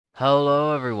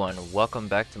Hello everyone, welcome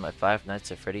back to my Five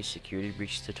Nights at Freddy's Security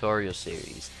Breach tutorial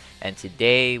series. And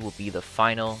today will be the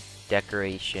final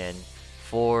decoration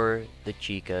for the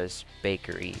Chica's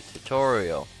Bakery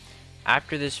tutorial.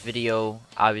 After this video,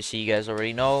 obviously you guys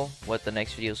already know what the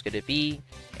next video is going to be,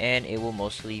 and it will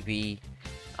mostly be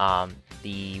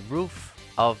the roof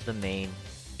of the main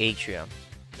atrium.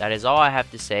 That is all I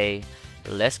have to say.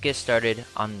 Let's get started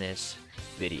on this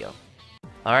video.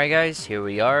 Alright guys, here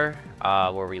we are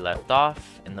where we left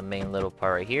off in the main little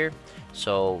part right here.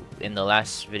 So in the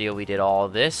last video we did all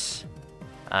this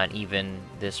and even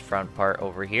this front part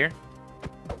over here.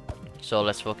 So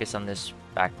let's focus on this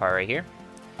back part right here.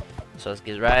 So let's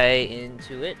get right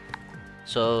into it.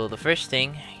 So the first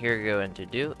thing you're going to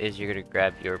do is you're going to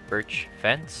grab your birch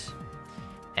fence,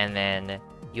 and then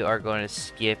you are going to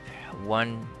skip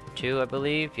 1, 2 I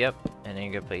believe, yep, and then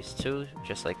you're going to place 2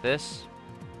 just like this.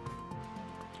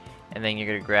 And then you're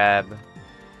gonna grab,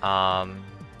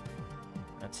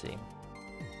 let's see.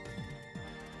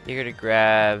 You're gonna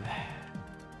grab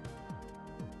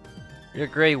your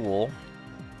gray wool,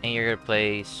 and you're gonna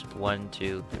place 1,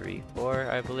 2, 3,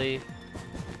 4, I believe.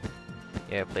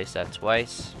 You're gonna place that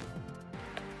twice,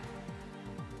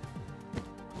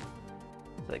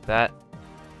 like that.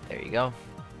 There you go.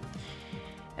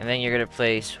 And then you're gonna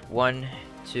place 1,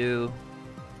 2,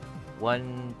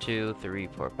 1, 2, 3,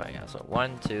 4, 5. Yeah, so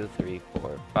 1, 2, 3,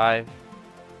 4, 5.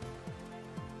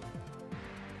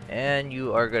 And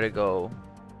you are gonna go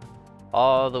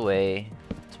all the way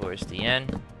towards the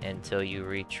end until you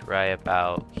reach right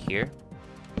about here.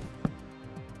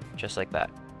 Just like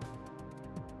that.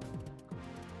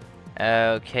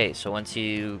 Okay, so once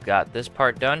you got this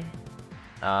part done,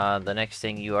 the next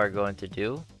thing you are going to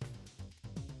do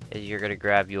is you're gonna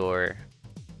grab your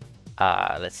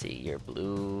let's see, your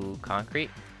blue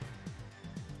concrete.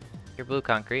 And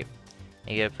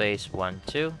you're gonna place 1,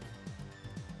 2,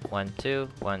 1, 2,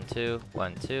 1, 2,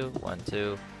 1, 2, 1,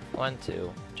 2, 1,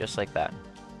 2, just like that.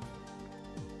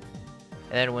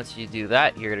 And then once you do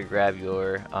that, you're gonna grab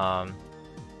your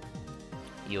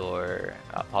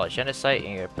polished andesite, and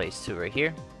you're gonna place 2 right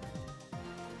here.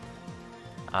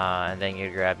 And then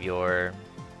you grab your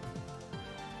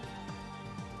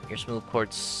smooth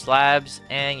quartz slabs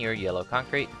and your yellow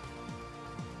concrete.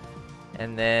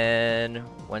 And then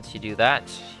once you do that,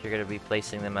 you're going to be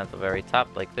placing them at the very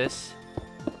top like this.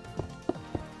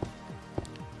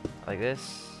 Like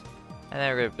this. And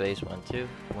then we're going to place 1, 2,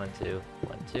 1, 2,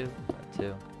 1, 2, 1,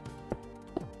 2.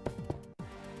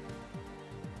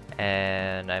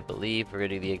 And I believe we're going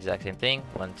to do the exact same thing.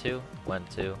 1, 2, 1,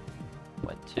 2,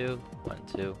 1, 2, 1,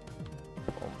 2.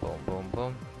 Boom, boom, boom,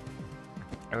 boom.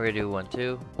 And we're gonna do 1,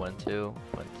 2, 1, 2,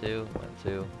 1, 2, 1,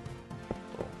 2,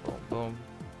 boom, boom, boom.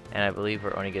 And I believe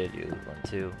we're only gonna do 1,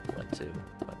 2, 1, 2,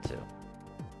 1, 2.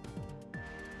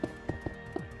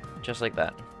 Just like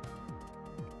that.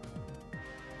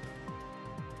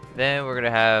 Then we're gonna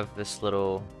have this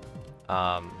little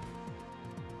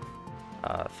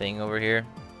thing over here,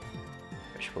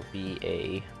 which will be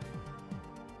a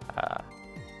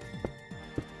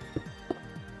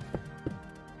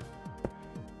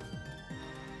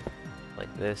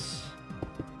like this.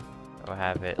 I'll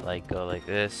have it like go like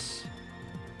this,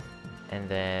 and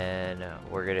then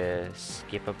we're gonna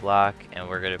skip a block, and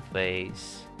we're gonna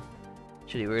place,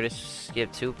 actually we're gonna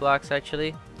skip 2 blocks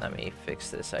actually. Let me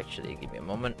fix this actually, give me a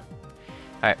moment.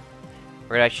 Alright,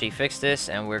 we're gonna actually fix this,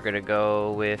 and we're gonna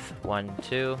go with 1,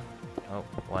 2, oh,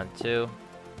 1, 2,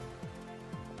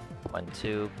 1,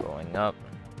 2, going up,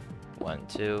 1,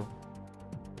 2,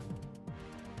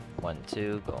 1,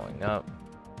 2, going up,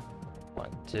 1,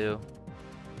 2,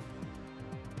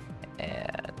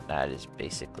 and that is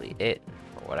basically it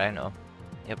for what I know.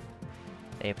 Yep.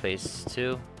 Then you place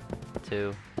 2,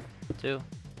 2, 2,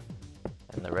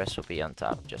 and the rest will be on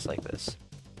top, just like this.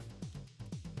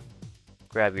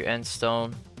 Grab your end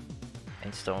stone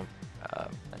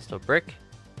brick,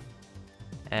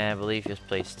 and I believe just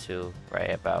place 2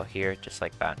 right about here, just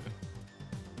like that.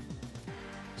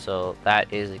 So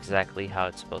that is exactly how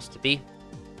it's supposed to be.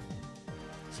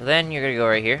 So then you're gonna go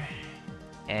right here,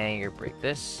 and you're gonna break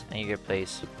this, and you're gonna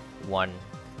place 1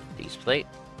 piece plate,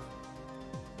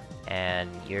 and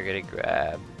you're gonna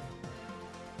grab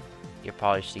your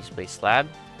polished display slab,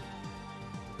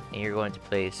 and you're going to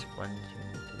place 1, 2,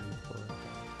 3, 4,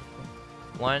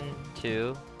 5, 1,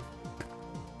 2,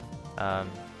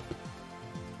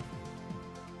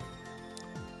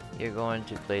 you're going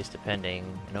to place, depending,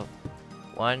 nope,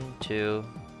 1, 2,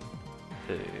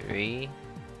 3.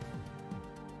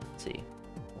 Let's see,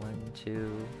 1,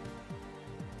 2,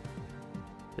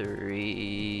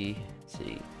 3.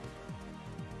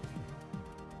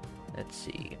 Let's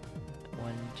see.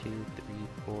 1, 2, 3,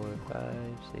 4, 5,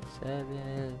 6,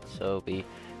 7. So it'll be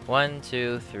 1,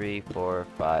 2, 3, 4,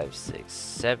 5, 6,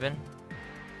 7.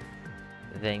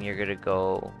 Then you're gonna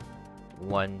go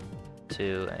 1,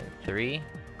 2, and 3.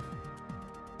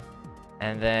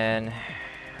 And then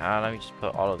let me just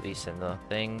put all of these in the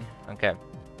thing. Okay.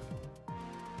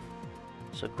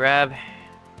 So grab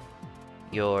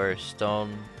your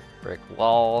stone brick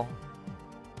wall,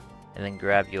 and then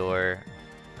grab your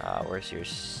where's the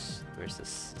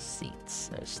seats?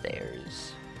 There's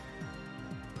stairs.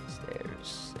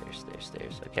 Stairs.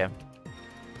 Okay.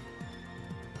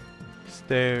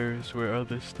 Stairs. Where are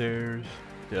the stairs?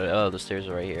 Oh, the stairs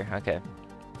are right here. Okay.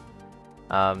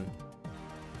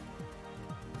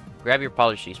 Grab your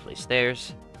polished sheets, place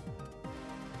stairs,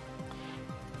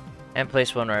 and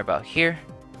place one right about here.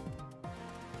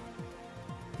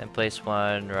 And place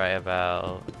one right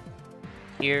about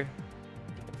here.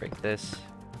 Break this.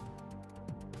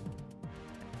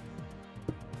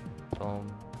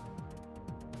 Boom.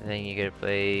 And then you gotta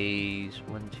place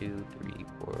 1, 2, 3,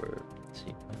 4. Let's see,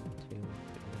 1, 2, 3,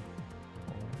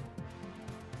 4.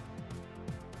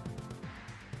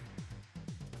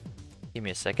 Give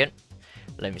me a second.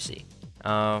 Let me see.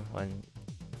 1,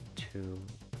 2,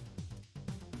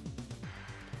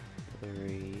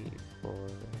 3, 4,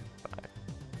 5.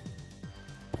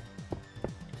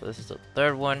 So this is the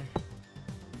third one.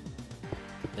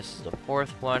 This is the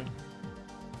fourth one.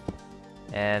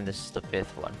 And this is the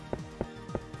fifth one.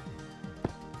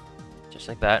 Just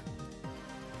like that.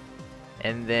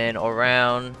 And then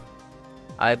around,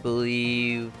 I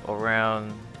believe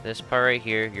around this part right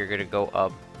here, you're gonna go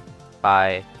up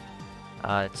by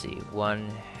let's see,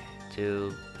 1,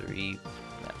 2, 3,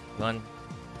 1,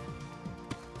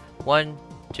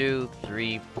 2,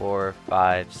 3, 4,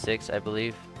 5, 6, I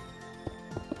believe.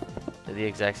 Do the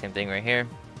exact same thing right here.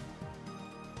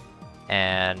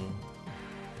 And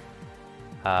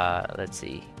let's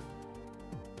see.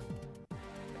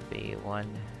 Be 1,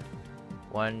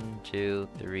 2,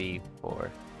 3,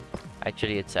 4.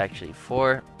 Actually, it's actually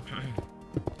 4,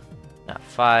 not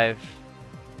 5.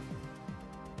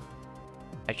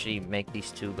 Actually, make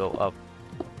these two go up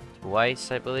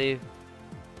twice, I believe.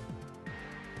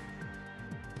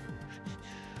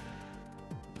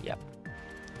 Yep.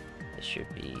 It should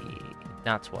be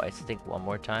not twice. I think one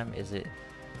more time. Is it?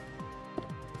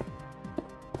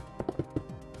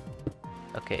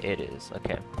 Okay, it is.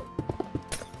 Okay.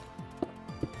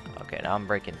 Okay, now I'm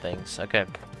breaking things. Okay.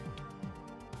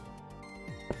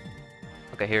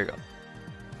 Okay, here we go.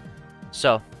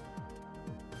 So,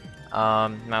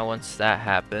 now once that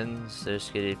happens, there's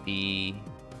gonna be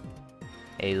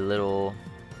a little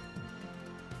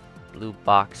blue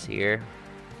box here.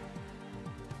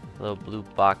 A little blue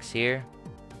box here.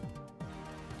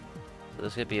 So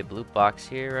there's gonna be a blue box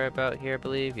here, right about here, I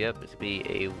believe. Yep, it's gonna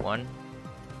be a 1,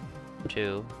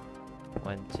 2,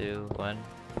 1, 2, 1,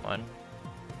 1.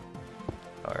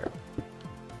 Or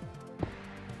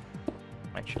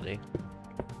actually,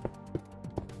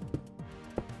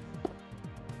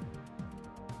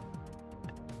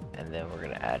 and then we're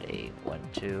gonna add a 1,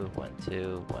 2, 1,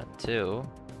 2, 1, 2.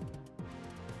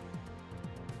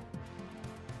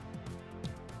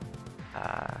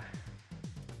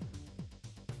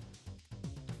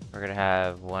 We're gonna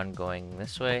have one going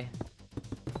this way,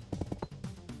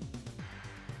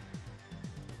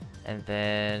 and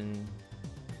then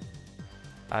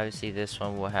obviously this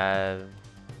one will have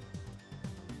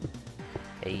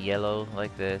a yellow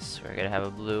like this. We're gonna have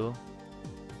a blue.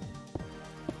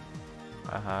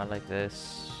 Like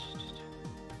this.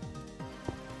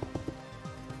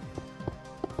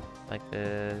 Like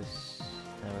this.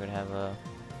 Then we're gonna have a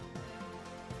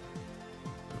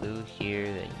blue here,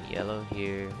 then yellow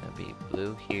here, that'll be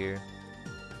blue here.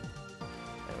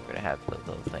 And we're gonna have the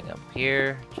little thing up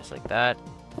here, just like that.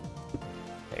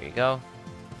 There you go.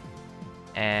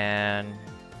 And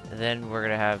then we're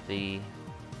gonna have this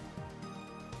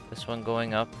one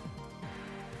going up.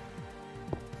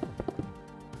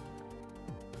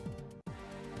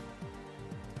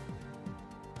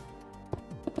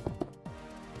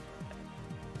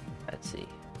 Let's see.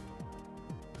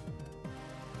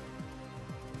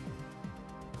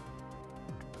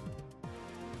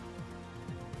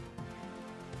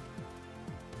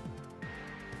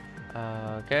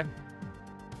 Okay.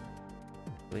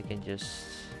 We can just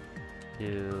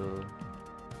do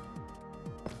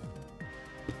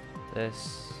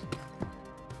this.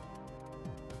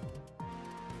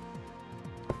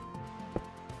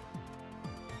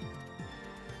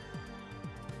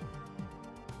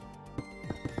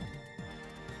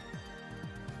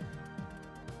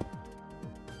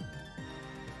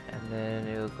 And then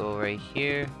it'll go right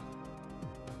here.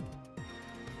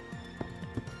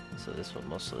 So this will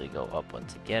mostly go up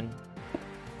once again.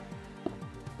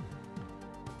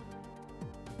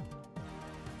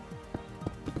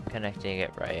 Connecting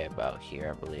it right about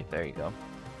here, I believe. There you go.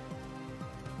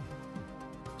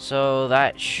 So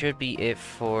that should be it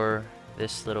for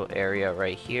this little area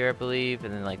right here, I believe.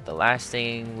 And then like the last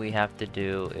thing we have to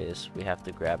do is we have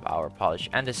to grab our polish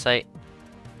andesite,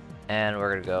 and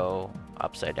we're gonna go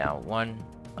upside down 1,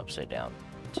 upside down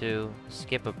 2,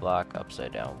 skip a block,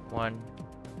 upside down 1,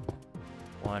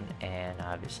 1, and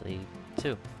obviously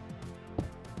 2.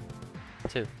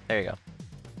 There you go.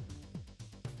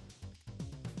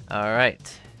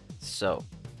 Alright, so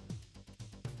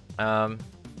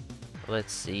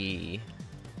let's see.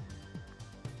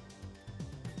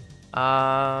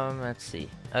 Let's see.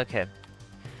 Okay.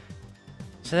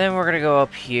 So then we're gonna go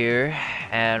up here,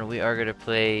 and we are gonna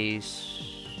place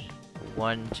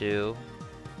 1, 2,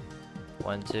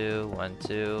 1, 2, 1,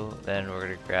 2. Then we're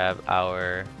gonna grab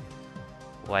our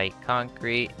white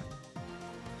concrete,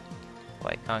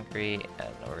 and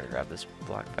we're gonna grab this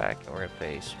block back, and we're gonna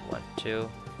place 1, 2.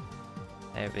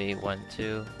 Maybe 1,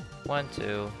 2, 1,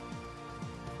 2.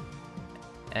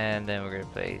 And then we're gonna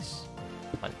place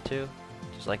 1, 2,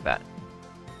 just like that.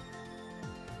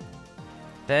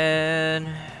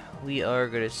 Then we are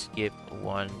gonna skip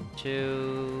 1,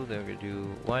 2. Then we're gonna do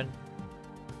 1,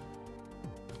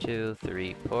 2,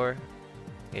 3, 4.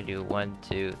 We're gonna do 1,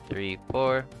 2, 3,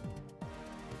 4.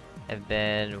 And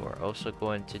then we're also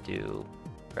going to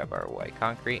grab our white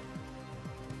concrete.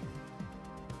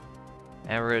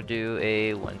 And we're gonna do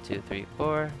a 1, 2, 3,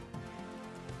 4.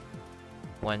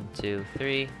 1, 2,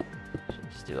 3. So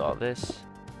let's do all this.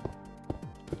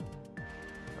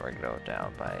 We're gonna go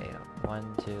down by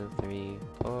 1, 2, 3,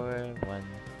 4. 1,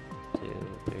 2,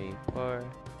 3, 4.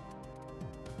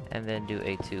 And then do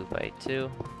a 2 by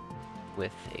 2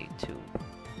 with a 2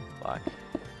 block.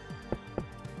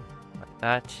 Like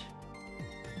that.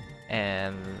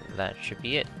 And that should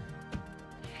be it.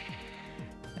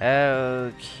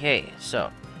 Okay,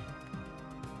 so.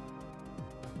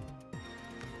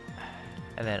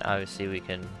 And then obviously we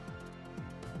can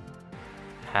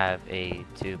have a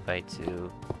 2 by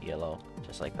 2 yellow,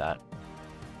 just like that.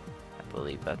 I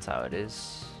believe that's how it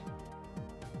is.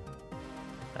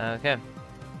 Okay.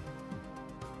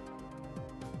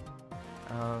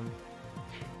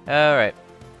 Alright.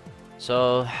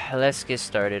 So let's get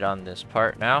started on this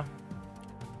part now.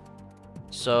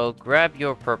 So grab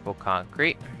your purple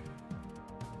concrete.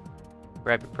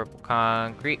 Grab your purple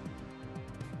concrete.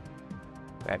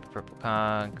 Grab your purple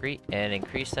concrete and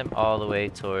increase them all the way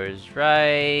towards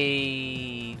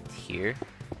right here.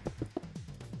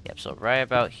 Yep, so right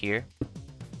about here.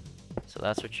 So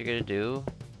that's what you're gonna do.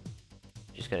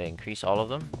 Just gonna increase all of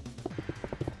them.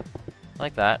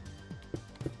 Like that.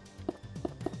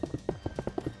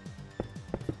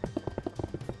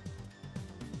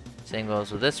 Same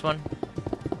goes with this one.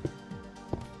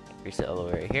 Increase it all the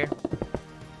way right here.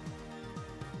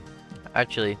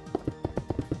 Actually,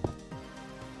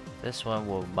 this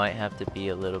one might have to be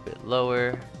a little bit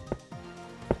lower.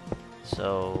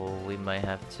 So we might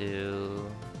have to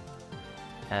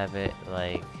have it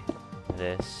like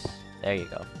this. There you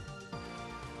go.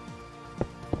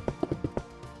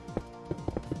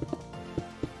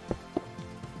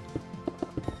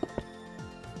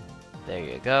 There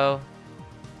you go.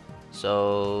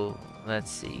 So let's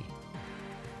see.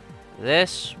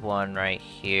 This one right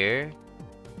here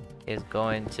is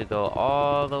going to go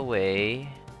all the way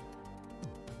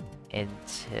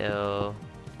until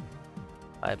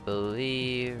I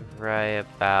believe right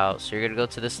about, so you're gonna go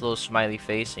to this little smiley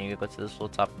face and you're gonna go to this little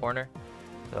top corner,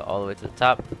 go all the way to the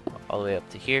top, all the way up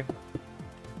to here,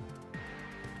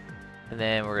 and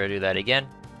then we're gonna do that again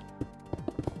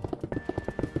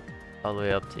all the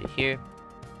way up to here.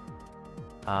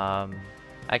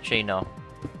 Actually no,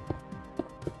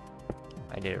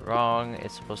 I did it wrong.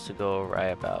 It's supposed to go right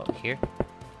about here.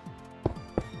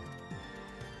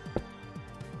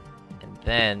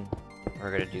 Then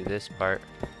we're gonna do this part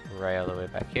right all the way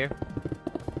back here.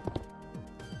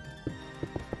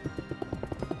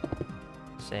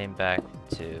 Same back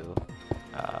to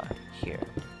here.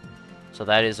 So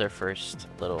that is our first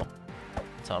little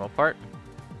tunnel part.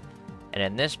 And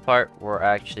in this part, we're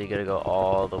actually gonna go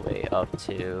all the way up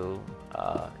to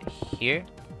here.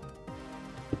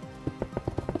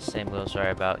 Same goes right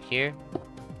about here.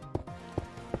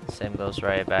 Same goes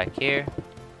right back here.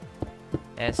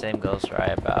 And same goes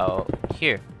right about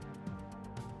here.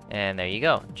 And there you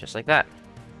go, just like that.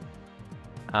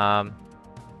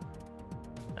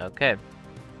 Okay.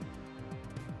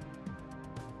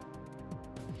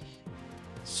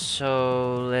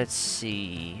 So let's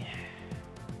see.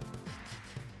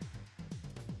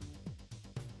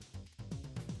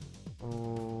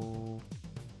 Ooh,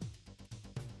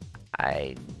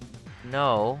 I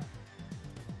know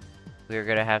we're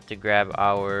gonna have to grab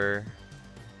our,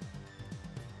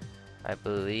 I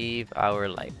believe, our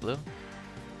light blue.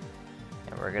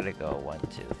 And we're gonna go 1, 2,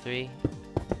 3.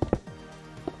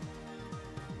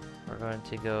 We're going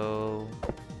to go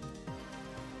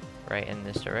right in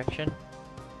this direction.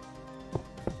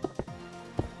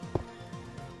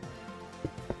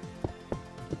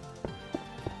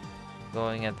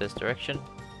 Going at this direction.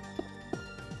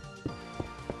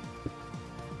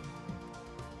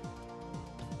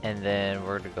 And then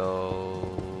we're gonna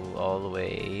go all the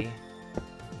way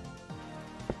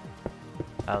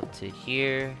out to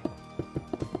here.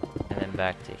 And then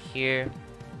back to here.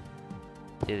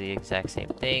 Do the exact same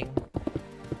thing.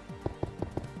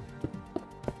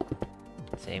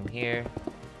 Same here.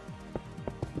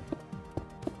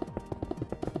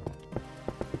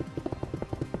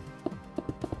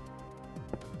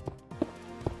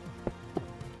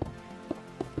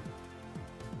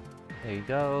 There you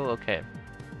go. Okay.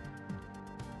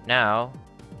 Now,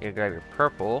 you grab your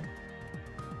purple.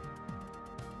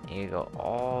 And you go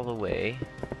all the way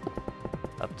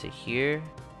up to here.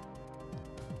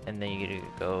 And then you're gonna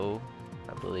go,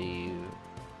 I believe,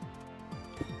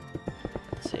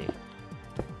 let's see.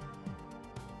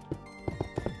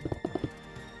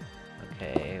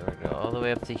 Okay, we're gonna go all the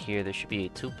way up to here. There should be a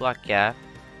 2-block gap.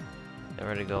 Then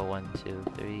we're gonna go 1, 2,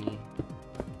 3,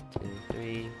 2,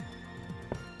 3.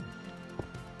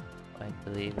 I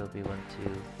believe it'll be 1,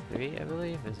 2, 3. I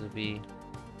believe this will be.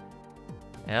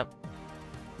 Yep.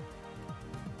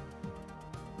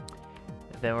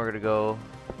 And then we're gonna go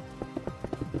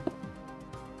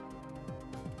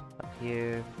up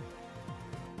here.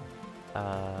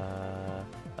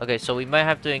 Okay, so we might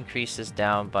have to increase this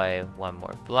down by 1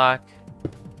 more block,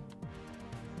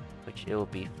 which it will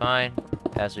be fine,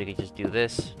 as we can just do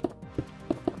this.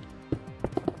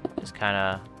 Just kind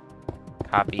of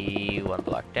copy 1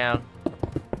 block down.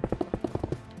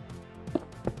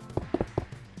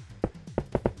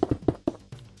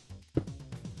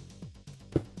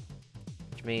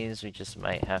 Which means we just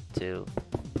might have to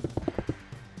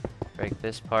break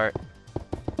this part.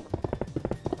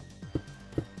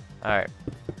 Alright.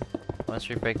 Once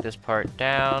we break this part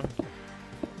down,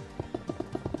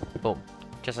 boom,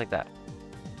 just like that.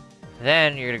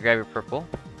 Then you're gonna grab your purple,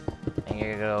 and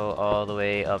you're gonna go all the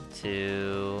way up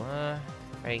to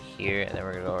right here, and then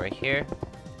we're gonna go right here,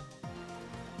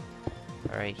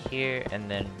 and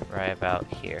then right about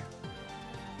here.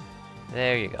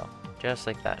 There you go, just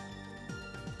like that.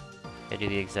 I do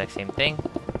the exact same thing,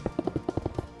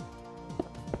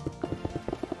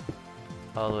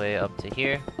 all the way up to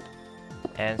here.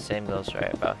 And same goes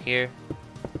right about here.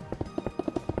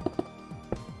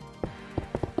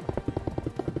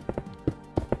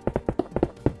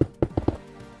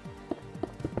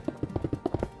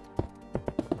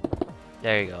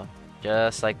 There you go.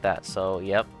 Just like that. So,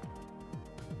 yep.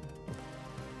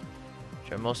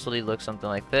 Should mostly look something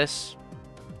like this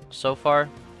so far.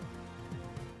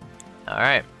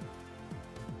 Alright.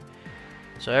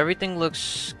 So everything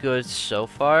looks good so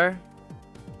far.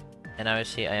 And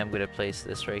obviously I am going to place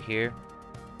this right here.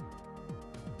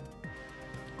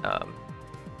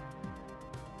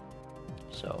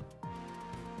 So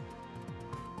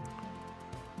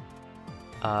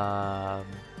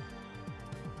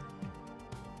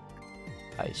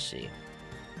I see.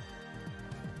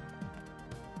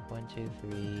 1, 2,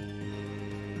 3.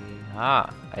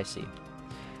 Ah, I see.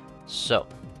 So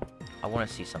I want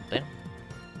to see something.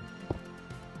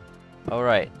 All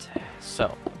right.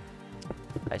 So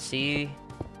I see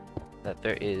that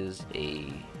there is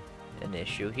an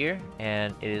issue here,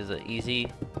 and it is an easy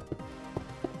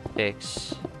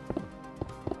fix.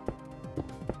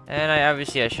 And I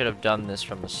should have done this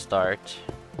from the start,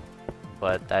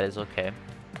 but that is okay.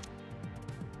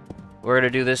 We're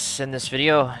gonna do this in this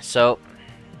video, so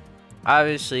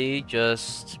obviously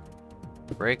just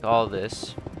break all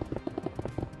this.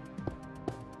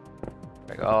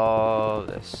 Break all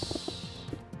this.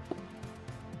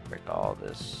 Break all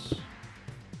this.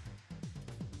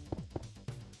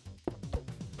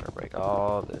 Or break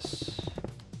all this.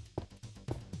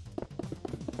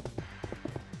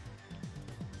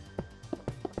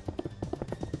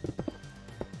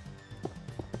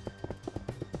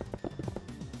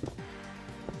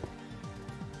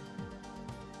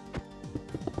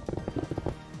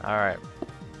 Alright.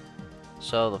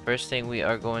 So the first thing we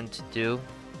are going to do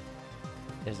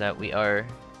is that we are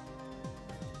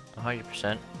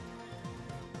 100%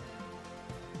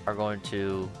 are going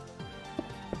to,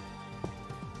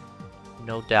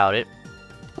 no doubt it,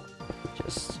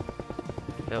 just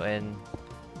fill in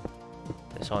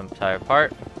this whole entire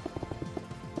part.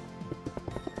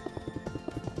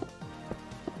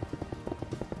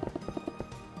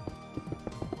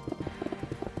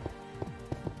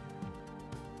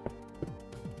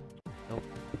 Nope.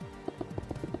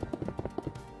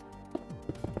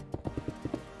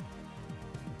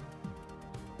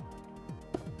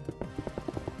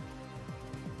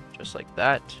 Just like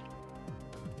that.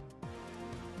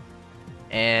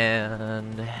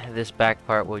 And this back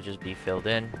part will just be filled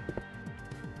in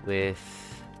with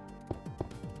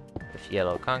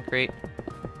yellow concrete.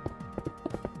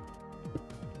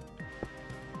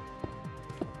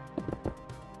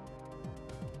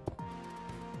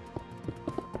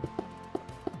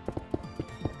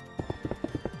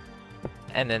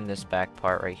 And then this back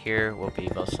part right here will be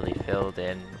mostly filled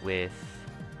in with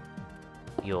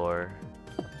your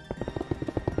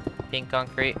pink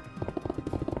concrete.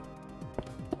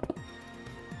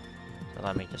 So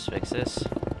let me just fix this.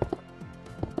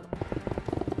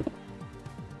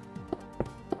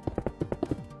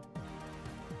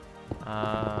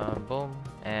 Boom,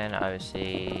 and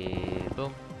obviously,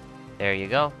 boom. There you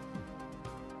go.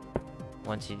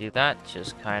 Once you do that,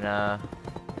 just kind of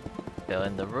fill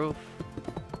in the roof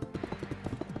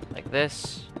like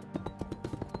this.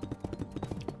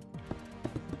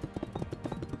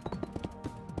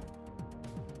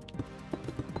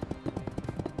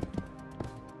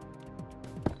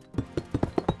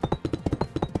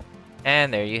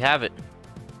 And there you have it.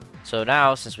 So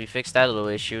now, since we fixed that little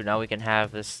issue, now we can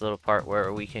have this little part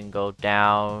where we can go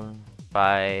down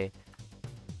by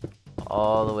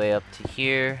all the way up to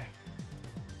here.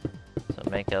 So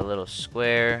make a little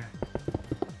square.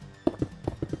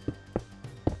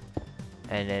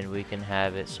 And then we can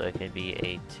have it so it can be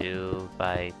a 2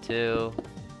 by 2.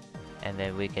 And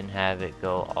then we can have it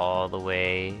go all the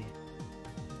way.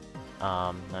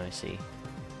 Let me see.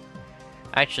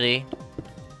 Actually,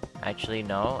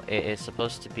 no. It is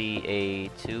supposed to be a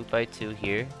 2 by 2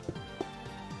 here.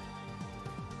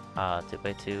 2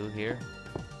 by 2 here.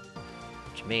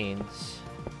 Which means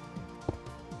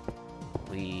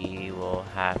we will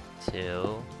have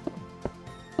to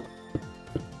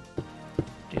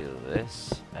do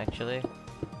this, actually.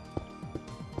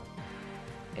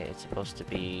 It's supposed to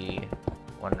be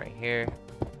one right here,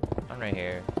 one right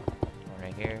here, one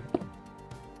right here,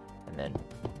 and then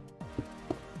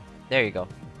there you go.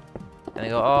 And then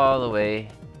go all the way,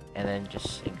 and then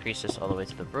just increase this all the way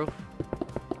to the roof.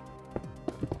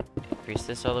 Increase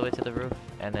this all the way to the roof,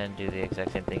 and then do the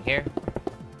exact same thing here.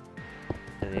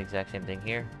 Do the exact same thing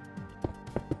here.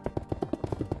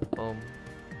 Boom.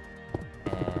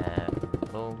 And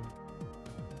boom.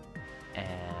 And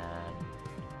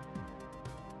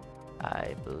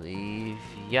I believe,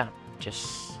 yeah,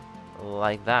 just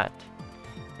like that.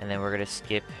 And then we're gonna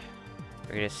skip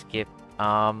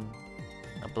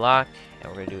a block,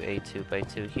 and we're gonna do a 2 by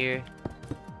 2 here,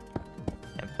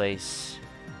 and place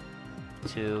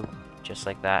 2 just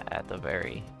like that at the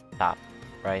very top,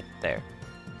 right there.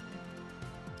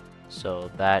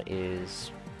 So that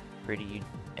is pretty,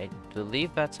 I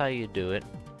believe that's how you do it.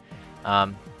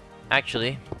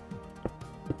 Actually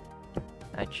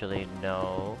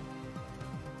no,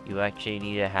 you actually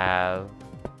need to have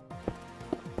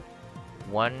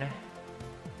one,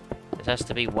 this has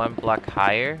to be one block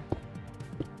higher.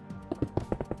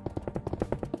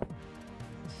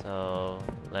 So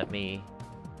let me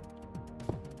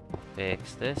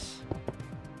fix this.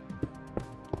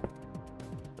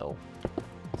 No.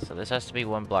 So this has to be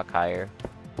one block higher.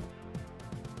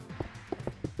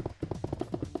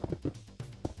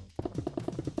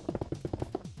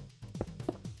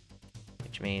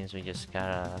 Which means we just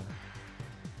gotta...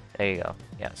 There you go.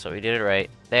 Yeah, so we did it right.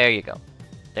 There you go.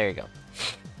 There you go.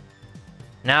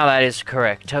 Now that is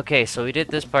correct. Okay, so we did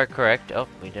this part correct. Oh,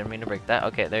 we didn't mean to break that.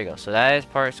 Okay, there you go. So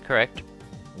that part is correct.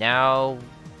 Now,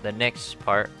 the next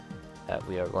part that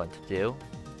we are going to do.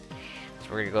 So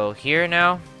we're going to go here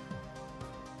now.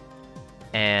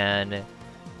 And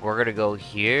we're going to go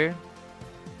here.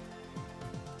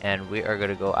 And we are going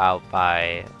to go out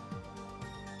by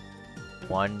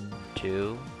 1,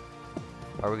 2.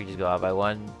 Or we can just go out by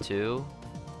 1, 2.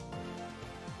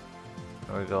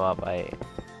 Or we go out by...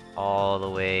 all the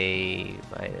way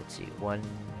by, let's see, 1,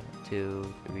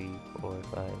 2, 3, 4, 5,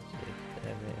 6,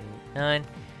 7, 8, 9.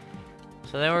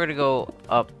 So then we're gonna go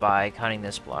up by counting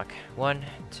this block. 1,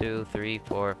 2, 3,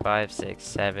 4, 5, 6,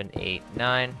 7, 8,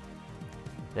 9.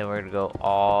 Then we're gonna go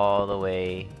all the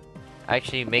way.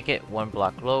 Actually, make it one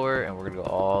block lower, and we're gonna go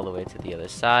all the way to the other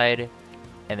side,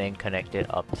 and then connect it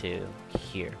up to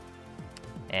here.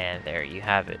 And there you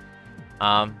have it.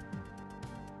 Okie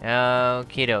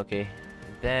dokie.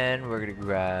 Then we're gonna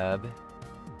grab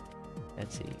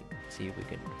Let's see if we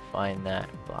can find that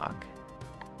block.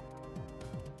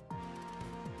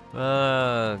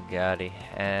 Oh, golly.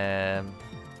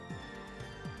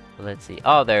 Let's see.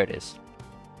 Oh, there it is.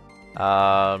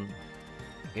 You're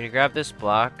gonna grab this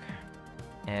block,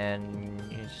 and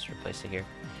you just replace it here.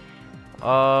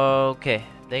 Okay.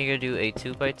 Then you're gonna do a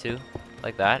 2x2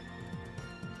 like that,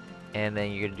 and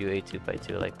then you're gonna do a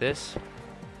 2x2 like this,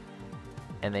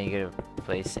 and then you're gonna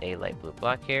place a light blue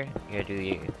block here. You're gonna do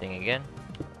your thing again,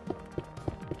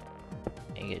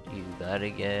 and you do that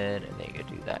again, and then you're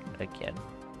gonna do that again.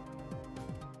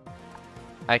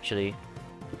 Actually,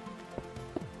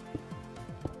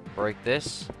 break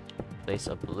this, place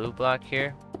a blue block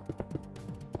here,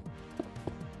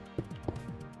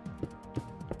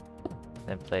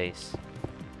 then place,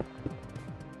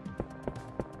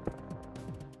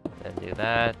 then do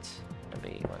that. That'll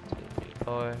be 1, 2, 3,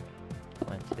 4,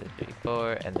 1, 2, 3,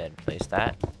 4, and then place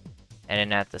that. And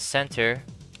then at the center,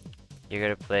 you're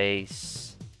gonna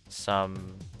place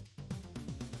some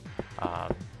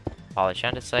polished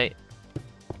andesite.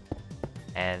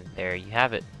 And there you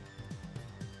have it.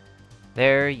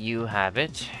 There you have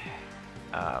it.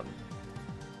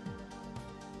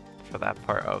 For that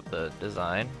part of the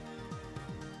design.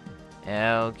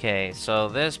 Okay, so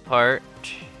this part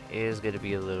is going to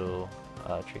be a little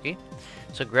tricky.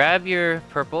 So grab your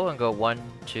purple and go 1,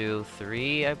 2,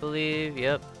 3, I believe.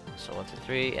 Yep. So 1, 2,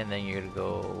 3, and then you're going to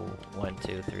go 1,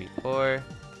 2, 3, 4. And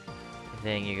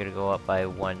then you're going to go up by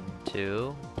 1,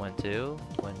 2, 1, 2,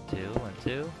 1, 2, 1,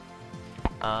 2.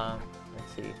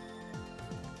 Let's see.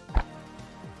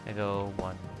 I go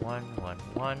 1, 1, 1,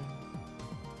 1,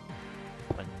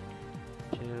 1,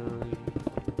 2.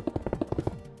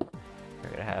 We're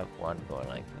gonna have one going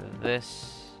like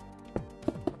this.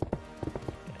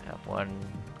 Gonna have one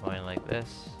going like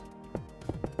this.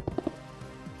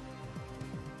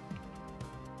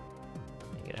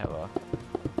 You're gonna have a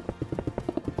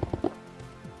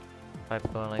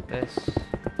pipe going like this.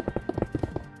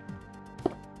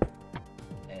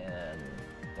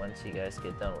 Once you guys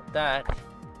get done with that,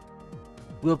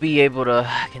 we'll be able to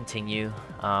continue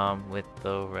with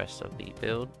the rest of the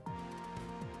build.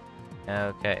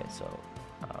 Okay, so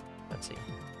let's see.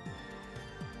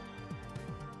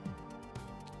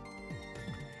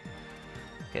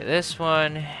 Okay, this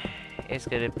one is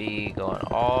gonna be going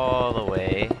all the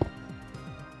way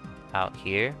out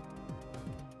here,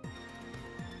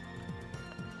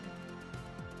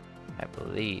 I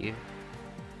believe.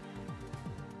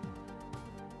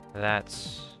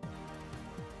 That's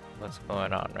what's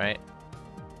going on, right?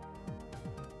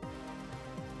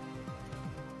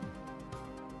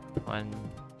 One,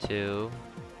 two,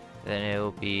 then it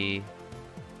will be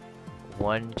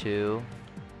 1, 2,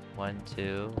 1,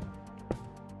 2.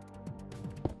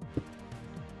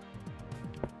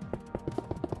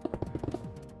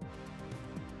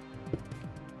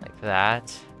 Like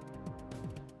that,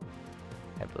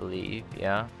 I believe,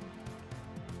 yeah.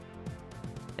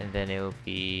 And then it will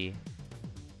be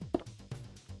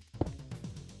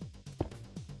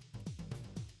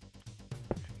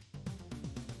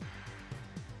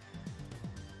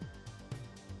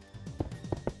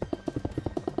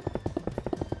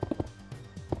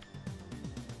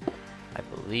I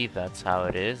believe that's how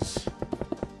it is.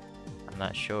 I'm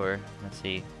not sure. Let's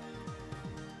see.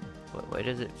 Why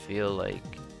does it feel like?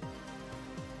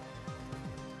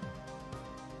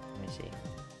 Let me see.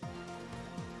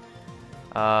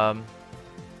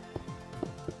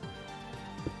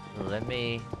 Let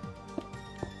me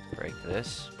break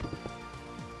this,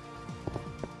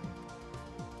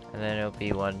 and then it'll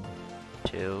be 1,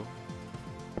 2.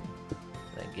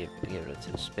 Then give it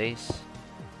a 2 space.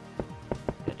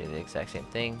 Gonna do the exact same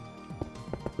thing.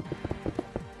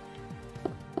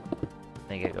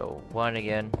 Then you go 1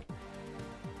 again,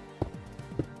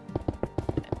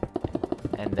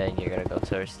 and then you're gonna go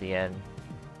towards the end.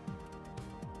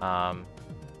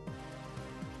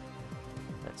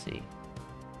 Let's see.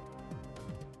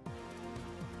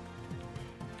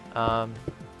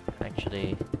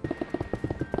 Actually,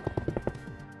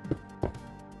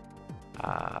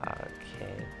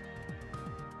 okay.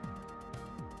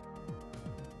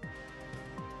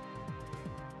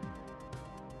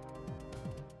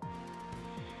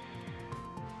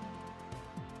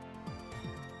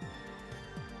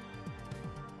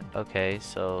 Okay,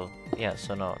 so yeah,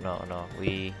 so no,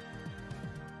 we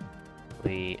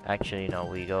actually no,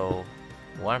 we go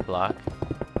 1 block.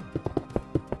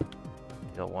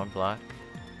 Go 1 block.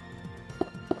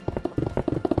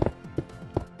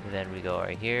 And then we go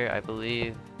right here, I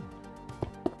believe.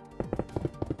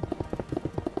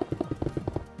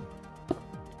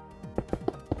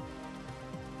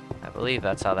 I believe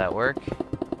that's how that works.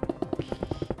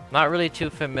 Not really too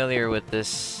familiar with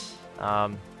this, I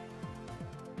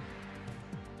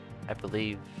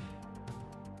believe,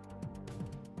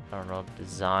 I don't know,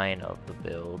 design of the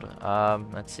build.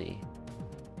 Let's see.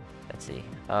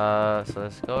 So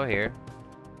let's go here.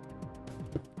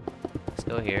 Let's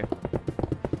go here.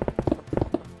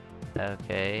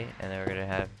 Okay, and then we're gonna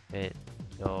have it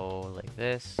go like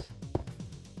this.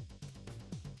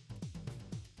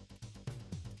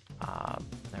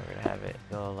 Then we're gonna have it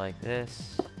go like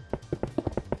this.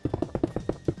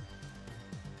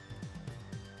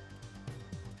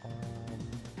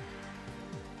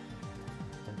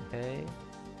 Okay.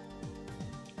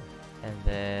 And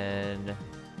then...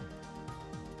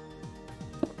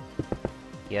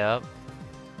 Yep.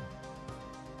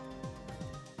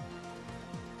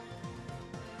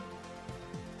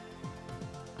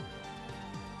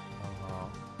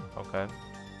 Okay.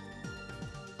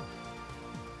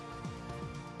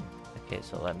 Okay,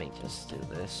 so let me just do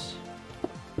this.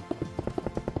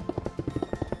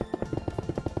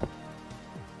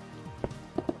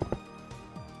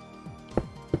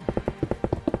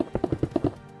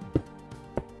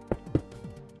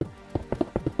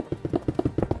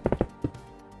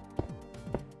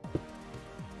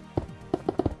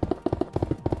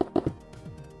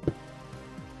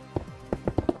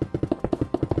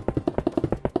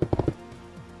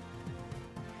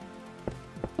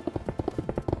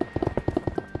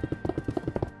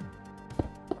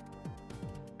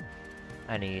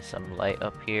 I need some light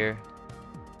up here.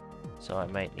 So I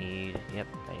might need, yep,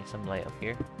 I need some light up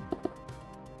here.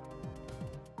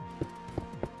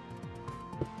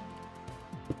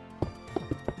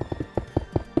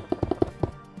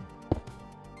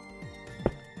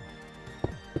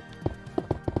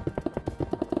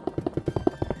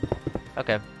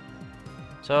 Okay.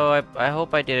 So I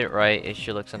hope I did it right. It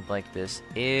should look something like this.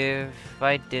 If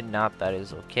I did not, that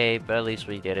is okay, but at least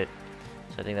we did it.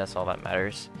 So I think that's all that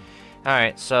matters.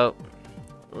 Alright, so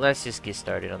let's just get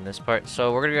started on this part.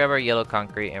 So we're gonna grab our yellow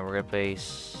concrete and we're gonna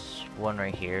place one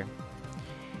right here.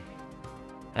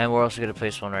 And we're also gonna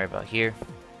place one right about here.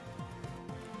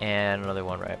 And another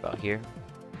one right about here.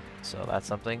 So that's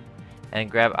something. And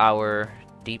grab our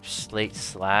deep slate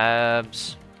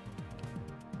slabs.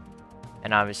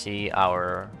 And obviously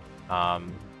our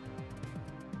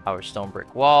stone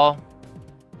brick wall.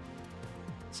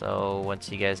 So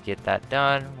once you guys get that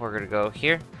done, we're gonna go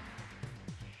here.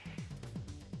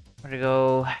 We're gonna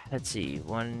go, let's see,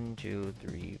 1, 2,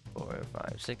 3, 4,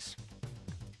 5, 6.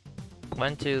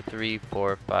 1, 2, 3,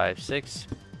 4, 5, 6.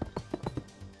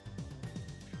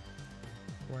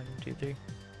 1, 2, 3.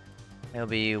 It'll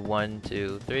be 1,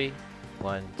 2, 3.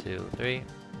 1, 2, 3.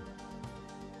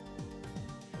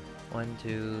 1,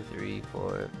 2, 3,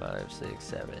 4, 5, 6,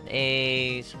 7,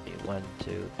 8. So it'll be 1,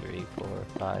 2, 3, 4,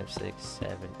 5, 6,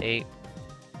 7, 8.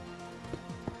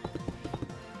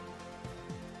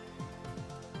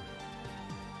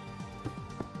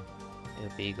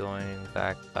 It'll be going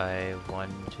back by 1,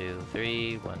 2,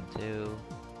 3, 1, 2.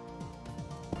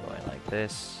 Going like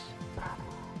this.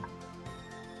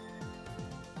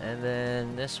 And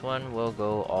then this one will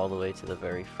go all the way to the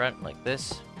very front like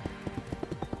this.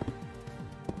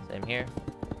 Same here.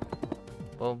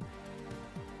 Boom.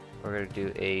 We're gonna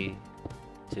do a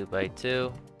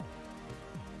 2x2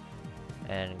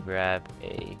 and grab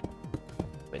a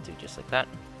 2x2 just like that.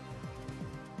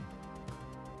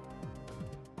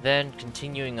 Then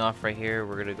continuing off right here,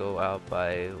 we're gonna go out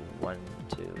by 1,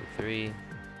 2, 3.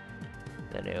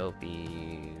 Then it'll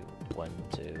be 1,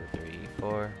 2, 3,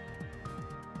 4.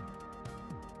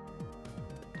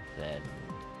 Then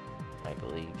I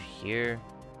believe here.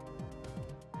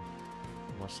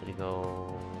 Mostly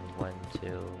go 1,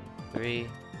 2, 3.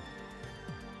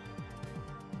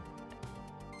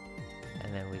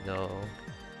 And then we go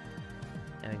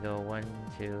 1,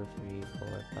 2, 3, 4,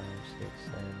 5, 6,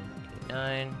 7, 8,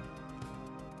 9.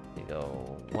 We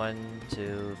go 1,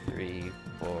 2, 3,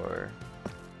 4.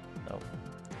 Nope.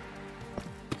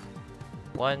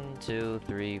 1, 2,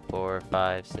 3, 4,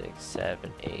 5, 6,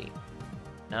 7, 8,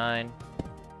 9.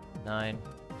 9.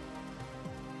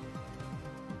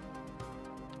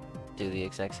 Do the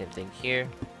exact same thing here.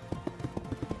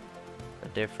 The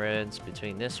difference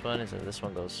between this one is that this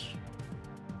one goes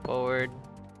forward.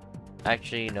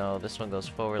 Actually, no, this one goes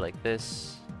forward like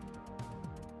this.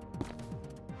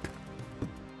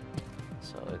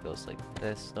 So it goes like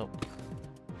this. Nope.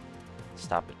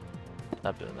 Stop it.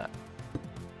 Stop doing that.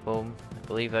 Boom. I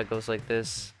believe that goes like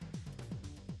this.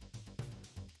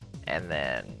 And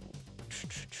then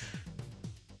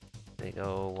they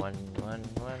go 1, 1,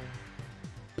 1.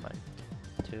 1,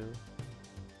 2.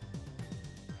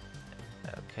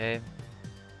 Okay.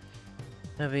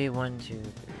 That'll be 1, 2, 3,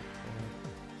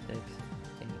 6,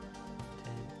 8,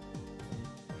 10, 11,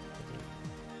 12, 13, 14,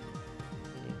 15, 16,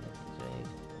 17, 18, 19, 20.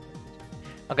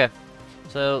 Okay.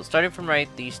 So starting from right,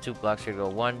 these two blocks are gonna go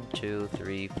 1, 2,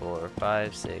 3, 4,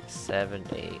 5, 6, 7,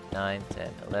 8, 9,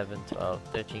 10, 11, 12,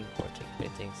 13, 14,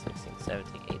 15, 16,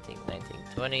 17, 18, 19,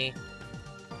 20.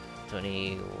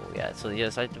 20, yeah, so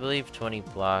yes, I believe 20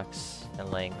 blocks in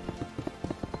length.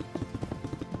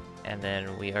 And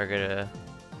then we are gonna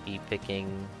be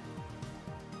picking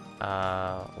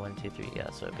 1, 2, 3, yeah,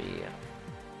 so it'll be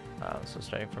so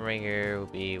starting from right here will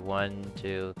be 1,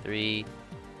 2, 3,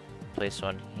 place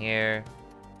one here.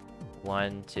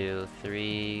 1, 2,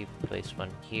 3, place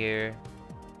one here.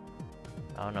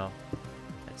 Oh no.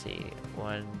 Let's see.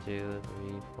 1, 2,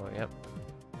 3, 4, yep.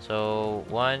 So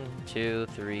 1, 2,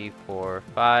 3, 4,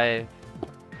 5.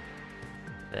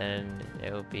 Then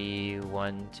it will be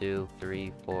 1, 2,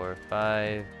 3, 4,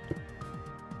 5.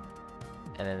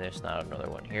 And then there's not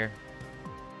another one here.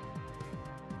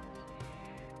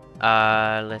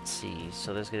 Let's see.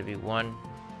 So there's gonna be one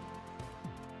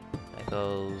that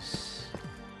goes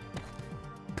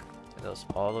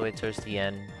all the way towards the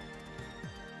end.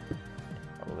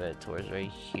 All the way towards right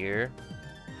here.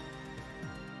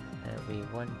 And it'll be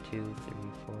 1, 2, 3,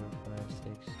 4, 5,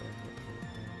 6, 7,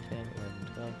 8, 9, 10, 11,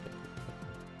 12, 13.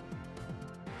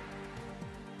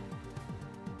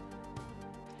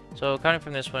 So counting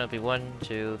from this one, it'll be 1,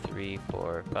 2, 3,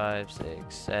 4, 5,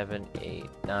 6, 7, 8,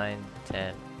 9,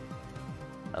 10,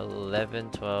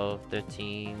 11, 12,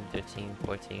 13, 13,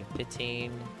 14,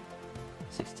 15,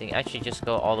 16. Actually, just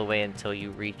go all the way until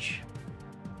you reach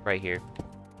right here.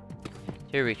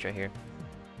 So you reach right here.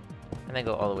 And then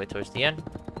go all the way towards the end.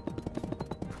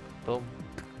 Boom.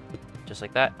 Just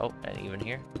like that. Oh, and even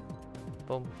here.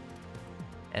 Boom.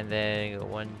 And then go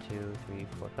 1, 2, 3,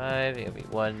 4, 5. It'll be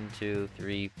 1, 2,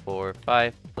 3, 4,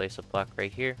 5. Place a block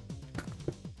right here.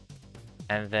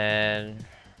 And then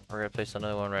we're going to place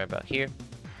another one right about here.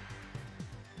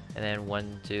 And then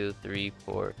 1, 2, 3,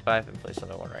 4, 5, and place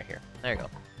another one right here. There you go.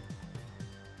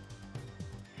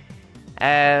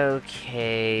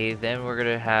 Okay, then we're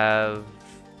gonna have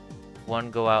one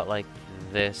go out like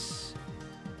this,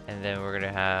 and then we're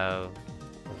gonna have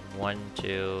 1,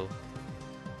 2,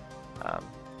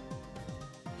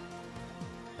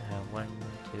 1,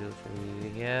 2,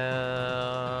 3,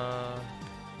 yeah.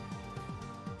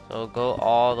 So go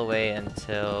all the way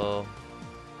until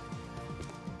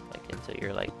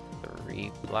you're like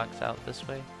 3 blocks out this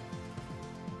way.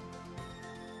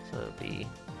 So it'll be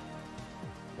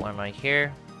one right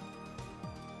here,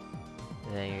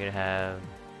 and then you're gonna have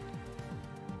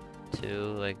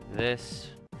 2 like this.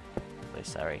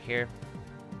 Place that right here.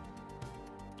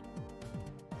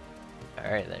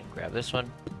 Alright, then grab this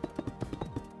one.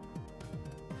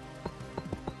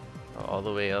 Go all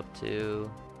the way up to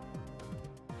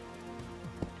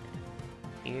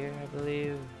here, I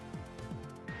believe.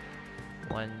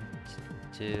 1,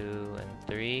 2, and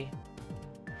 3.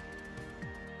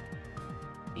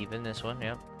 Even this one,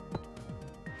 yep.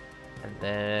 And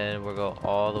then we'll go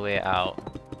all the way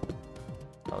out.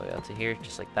 All the way out to here,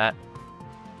 just like that.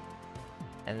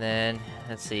 And then,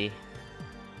 let's see.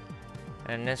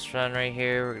 And this run right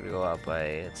here, we're gonna go out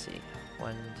by, let's see.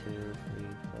 1, 2, 3,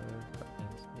 4, 5,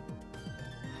 6.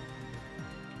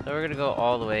 So we're gonna go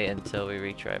all the way until we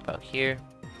reach right about here.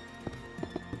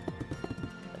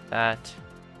 Like that.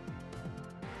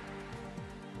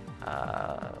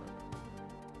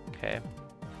 Okay.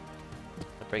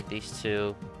 So break these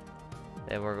 2.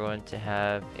 Then we're going to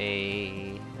have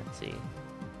a, let's see.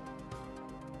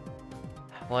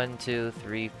 1, 2,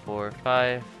 3, 4,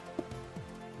 5.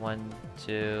 1,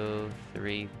 2,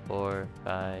 3, 4,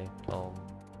 5. Boom.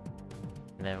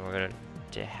 And then we're going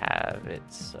to have it,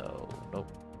 so, nope.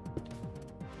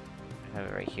 Have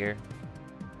it right here.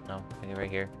 No, have it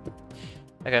right here.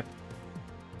 Okay.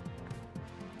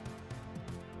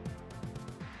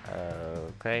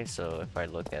 Okay, so if I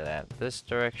look at this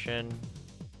direction,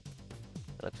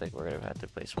 it looks like we're gonna have to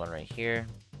place one right here.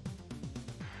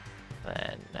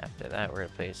 Then after that, we're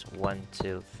gonna place 1,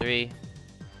 2, 3,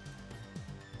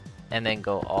 and then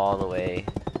go all the way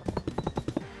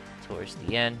towards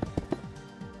the end,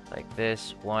 like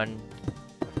this. 1,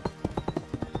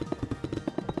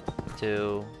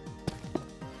 2,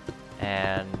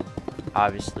 and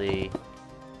obviously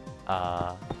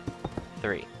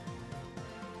 3.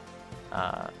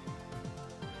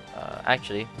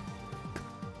 Actually,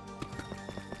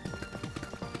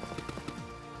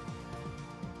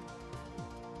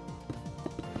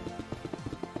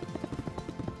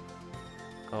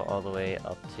 go all the way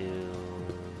up to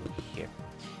here.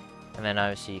 And then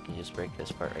obviously you can just break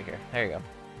this part right here. There you go.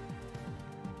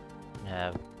 And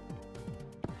have,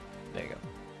 there you go.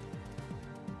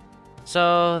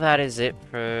 So that is it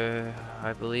for,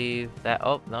 I believe that.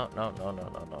 Oh, no, no, no, no, no,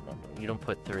 no, no, no. You don't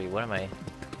put 3. What am I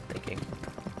thinking?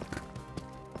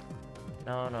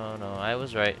 No, no, no. I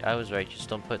was right. I was right. Just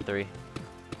don't put 3.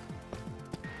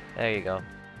 There you go.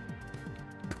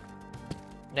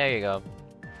 There you go.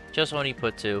 Just only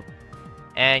put 2.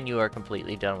 And you are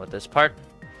completely done with this part.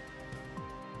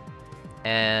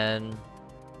 And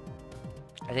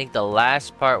I think the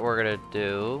last part we're gonna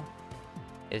do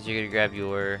is you're gonna grab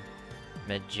your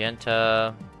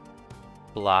magenta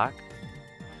block.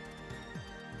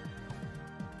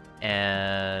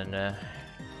 And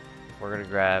we're gonna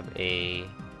grab a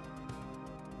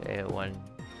 1,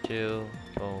 2,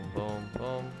 boom, boom,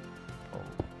 boom, boom.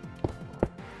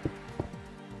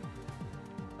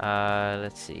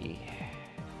 Let's see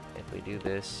if we do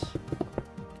this.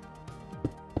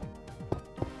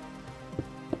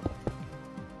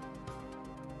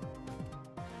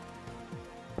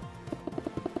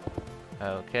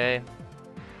 Okay.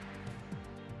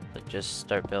 So just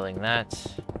start building that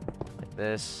like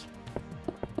this.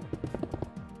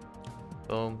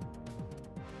 Boom.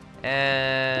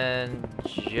 And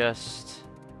just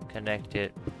connect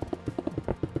it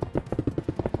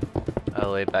all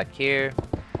the way back here.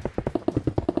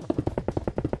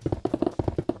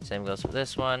 Same goes for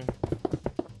this one.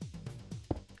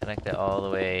 Connect it all the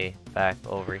way back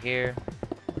over here.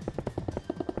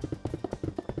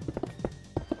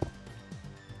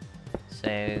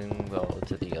 Same go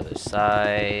to the other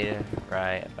side,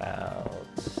 right about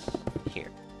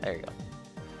here. There you go.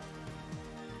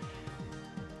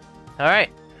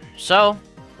 Alright, so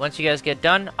once you guys get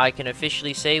done, I can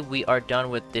officially say we are done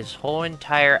with this whole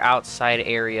entire outside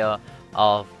area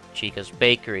of Chica's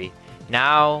Bakery.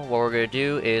 Now, what we're going to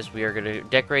do is we are going to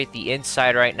decorate the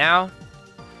inside right now.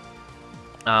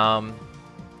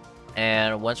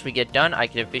 And once we get done, I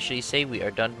can officially say we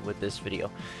are done with this video.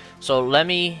 So let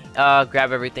me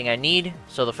grab everything I need.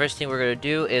 So the first thing we're going to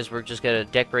do is we're just going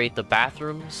to decorate the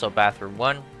bathroom. So bathroom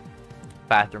 1,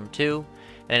 bathroom 2.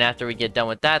 And after we get done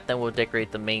with that, then we'll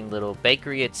decorate the main little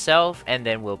bakery itself, and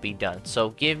then we'll be done.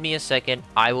 So give me a second.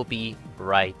 I will be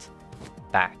right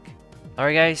back.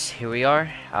 Alright guys, here we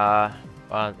are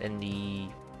in the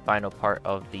final part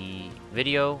of the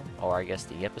video, or I guess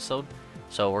the episode.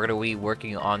 So we're going to be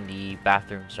working on the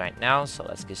bathrooms right now, so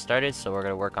let's get started. So we're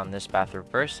going to work on this bathroom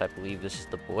first. I believe this is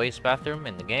the boys' bathroom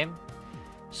in the game.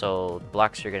 So the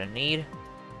blocks you're going to need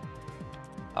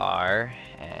are,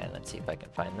 and let's see if I can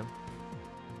find them.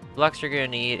 Blocks you're going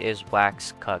to need is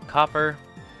wax cut copper,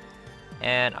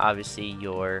 and obviously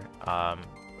your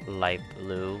light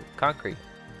blue concrete.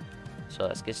 So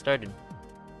let's get started.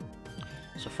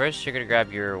 So first you're going to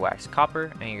grab your wax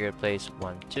copper, and you're going to place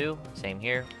 1, 2, same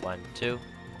here, 1, 2,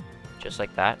 just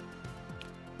like that.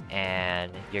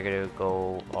 And you're going to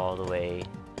go all the way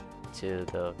to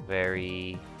the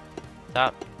very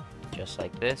top, just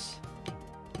like this.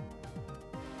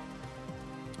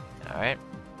 Alright.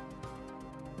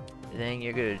 Then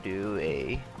you're going to do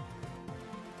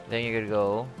then you're going to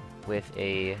go with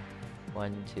a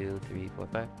 1, 2, 3, 4,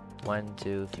 5. 1,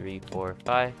 2, 3, 4,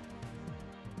 5.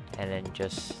 And then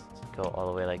just go all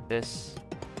the way like this.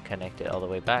 Connect it all the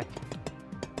way back.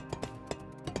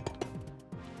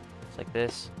 Just like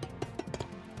this.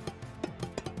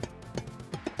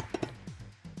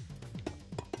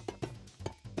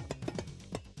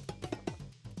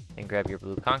 Then grab your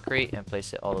blue concrete and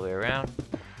place it all the way around.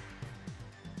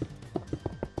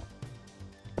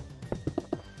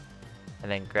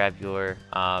 And then grab your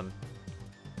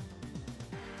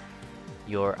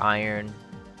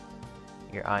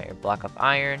block of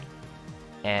iron,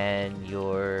 and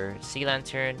your sea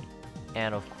lantern,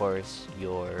 and of course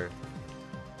your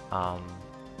iron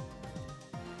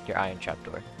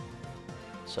trapdoor.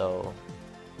 So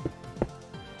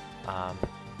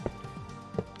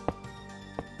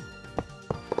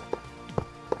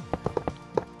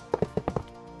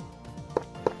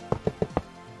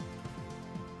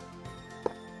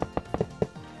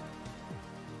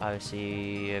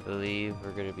obviously, I believe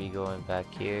we're going to be going back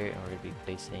here, and we're going to be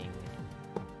placing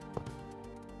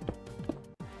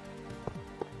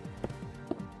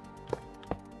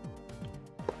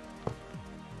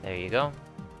there you go.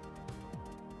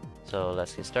 So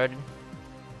let's get started.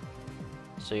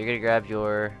 So you're going to grab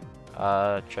your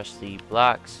trusty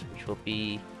blocks, which will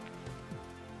be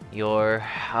your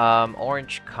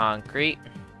orange concrete,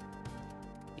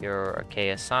 your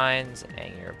Archaea signs,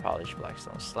 and your polished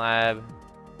blackstone slab,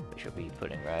 which will be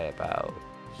putting right about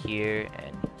here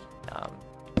and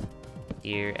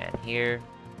here and here.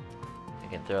 You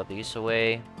can throw these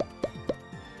away.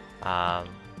 I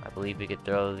believe we could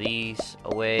throw these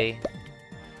away.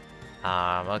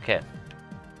 Okay.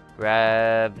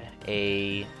 grab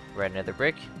a red nether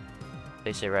brick,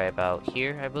 place it right about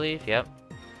here, I believe. Yep.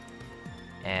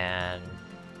 And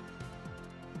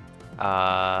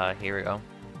here we go.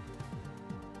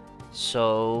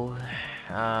 So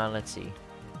let's see.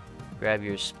 Grab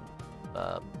your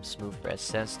smooth pressed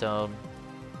sandstone,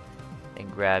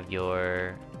 and grab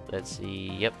your, let's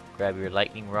see, yep, grab your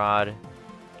lightning rod.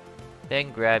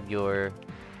 Then grab your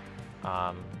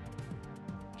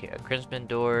crimson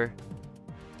door,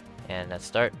 and let's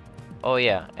start. Oh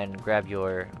yeah, and grab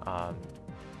your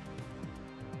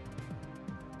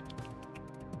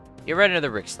red nether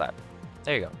brick slab.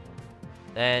 There you go.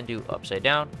 Then do upside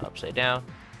down,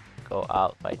 go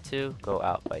out by 2, go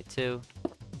out by 2,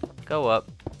 go up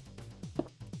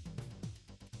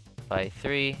by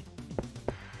 3,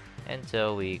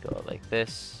 until we go like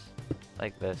this,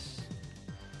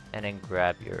 and then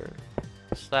grab your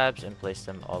slabs and place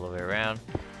them all the way around,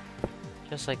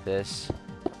 just like this,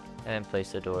 and then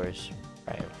place the doors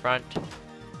right in front,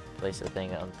 place the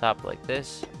thing on top like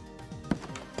this.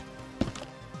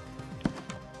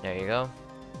 There you go.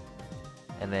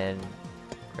 And then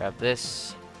grab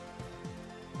this,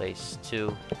 place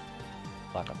 2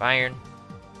 block of iron,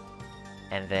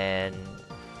 and then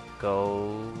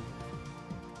go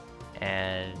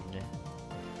and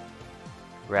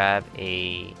grab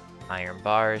a iron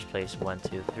bars, place 1,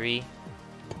 2, 3,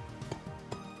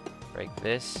 break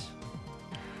this,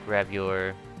 grab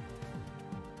your,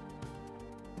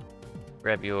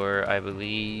 I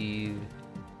believe,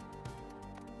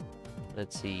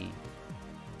 let's see,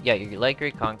 yeah, your light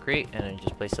gray concrete, and then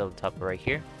just place it on top right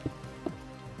here.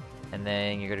 And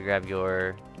then you're gonna grab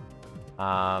your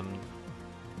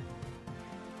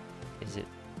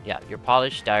your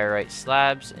polished diorite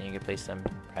slabs, and you can place them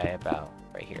right about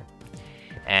right here.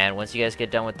 And once you guys get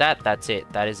done with that, that's it.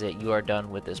 That is it. You are done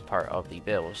with this part of the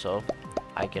build. So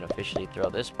I can officially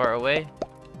throw this part away,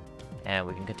 and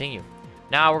we can continue.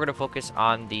 Now we're gonna focus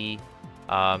on the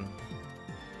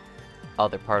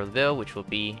other part of the build, which will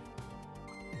be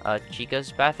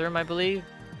Chica's bathroom, I believe,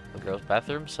 the girl's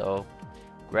bathroom. So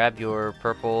grab your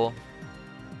purple,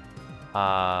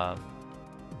 there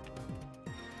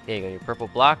you go, your purple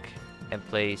block, and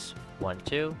place 1,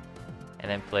 2,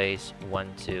 and then place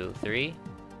 1, 2, 3,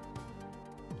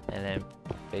 and then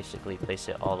basically place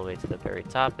it all the way to the very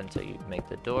top until you make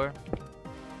the door.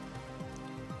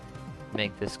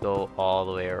 Make this go all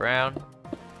the way around,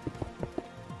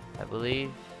 I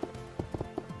believe.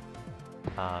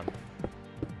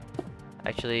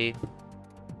 Actually,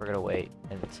 we're gonna wait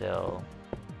until,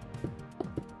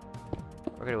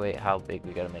 we're gonna wait how big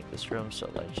we gotta make this room, so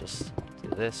let's just do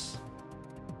this.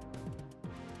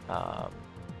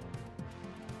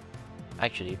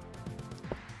 Actually,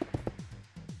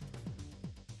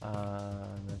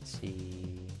 let's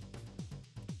see.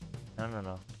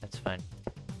 No, that's fine.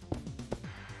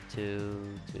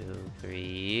 2, 2,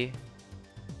 3.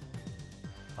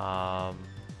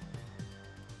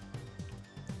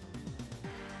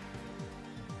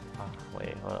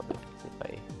 Wait, hold up.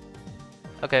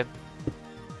 Okay.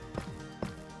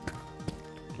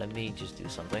 Let me just do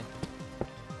something.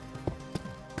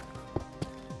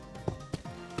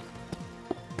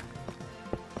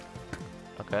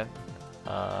 Okay.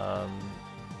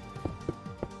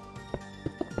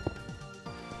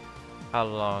 How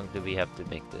long do we have to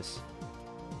make this?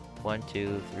 1,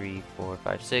 2, 3, 4,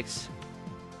 5, 6.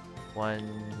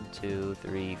 1, 2,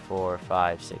 3, 4,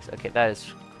 5, 6. Okay, that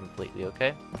is completely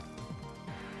okay.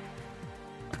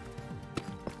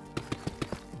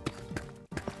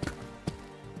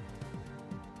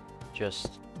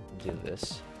 Just do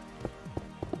this,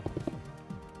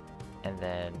 and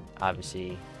then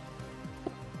obviously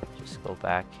just go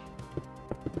back,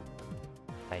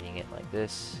 hiding it like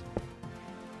this,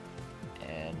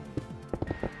 and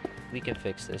we can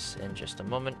fix this in just a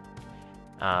moment.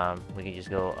 We can just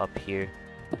go up here,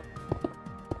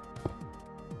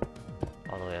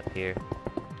 all the way up here.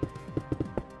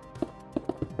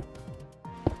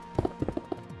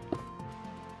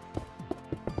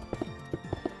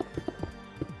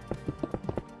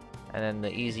 And then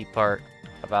the easy part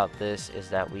about this is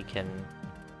that we can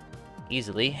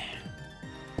easily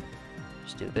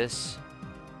just do this,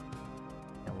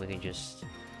 and we can easily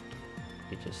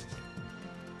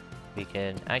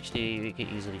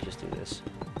just do this.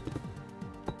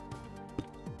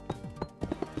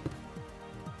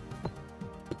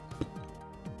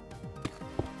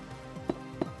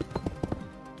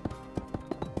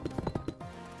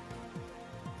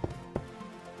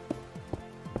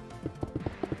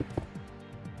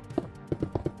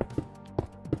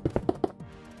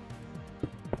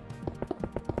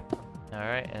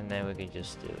 Alright, and then we can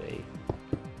just do a,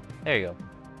 there you go.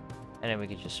 And then we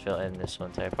can just fill in this whole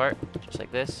entire part, just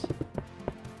like this.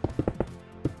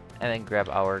 And then grab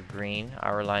our green,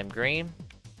 our lime green.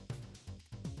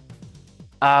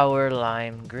 Our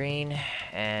lime green,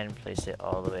 and place it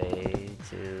all the way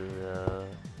to the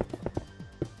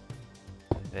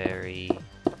very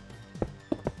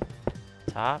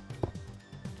top.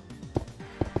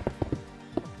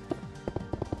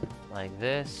 Like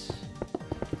this.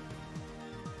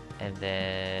 And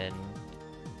then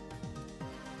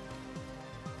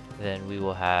we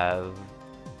will have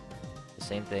the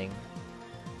same thing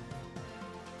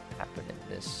happen in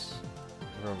this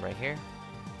room right here.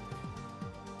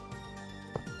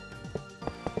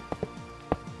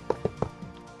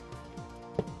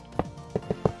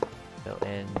 Fill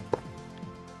in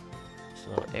this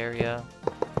little area.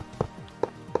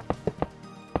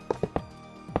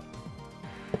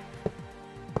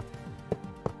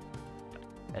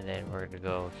 And then we're gonna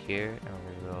go here and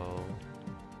we're gonna go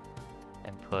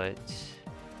and put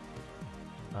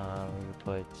we're gonna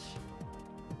put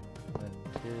 1,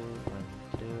 2, 1,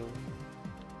 2.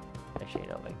 Actually,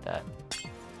 don't make that. And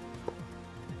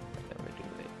then we're gonna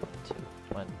do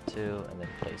it 1, 2, and then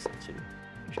place the 2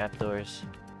 trapdoors.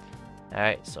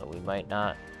 Alright, so we might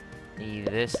not need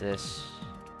this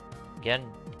again.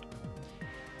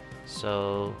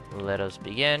 So let us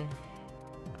begin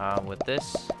with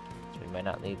this. So we might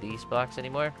not need these blocks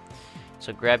anymore.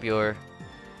 So grab your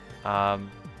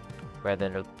rather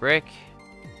than a brick.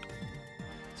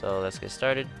 So let's get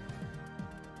started.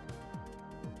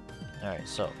 Alright,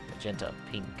 so magenta,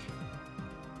 pink,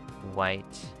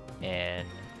 white, and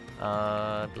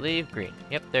I believe green.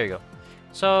 Yep, there you go.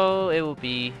 So it will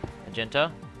be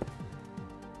magenta,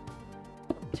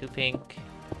 2 pink,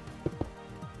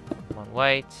 1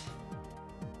 white,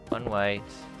 1 white,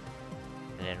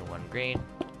 and then 1 green.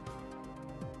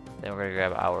 Then we're gonna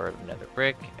grab our nether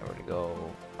brick and we're gonna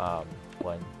go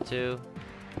 1, 2,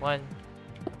 1,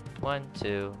 1,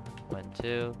 2, 1,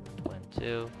 2, 1,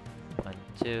 2, 1,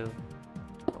 2,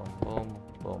 boom, boom,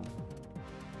 boom.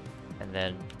 And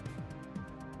then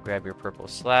grab your purple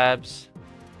slabs.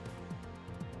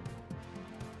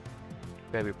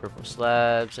 Grab your purple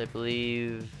slabs, I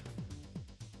believe.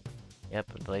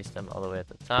 Yep, and place them all the way at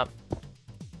the top.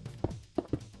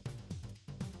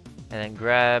 And then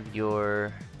grab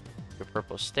your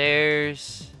purple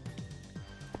stairs.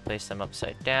 Place them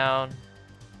upside down.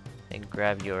 Then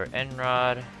grab your end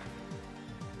rod.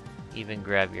 Even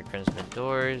grab your crimson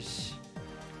doors.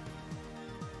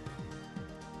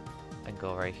 And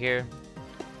go right here.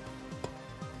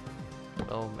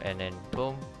 Boom, and then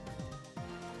boom.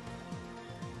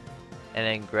 And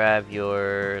then grab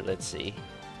your, let's see.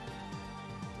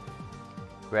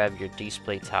 Grab your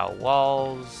display tile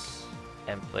walls.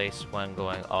 And place one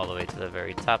going all the way to the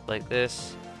very top like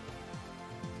this.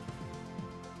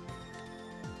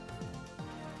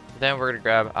 Then we're gonna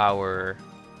grab our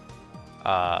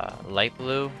light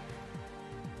blue,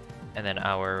 and then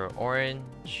our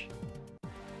orange,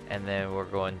 and then we're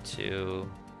going to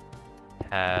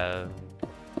have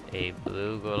a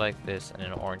blue go like this and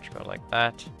an orange go like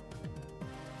that.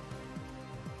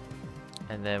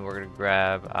 And then we're gonna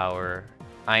grab our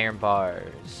iron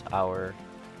bars, our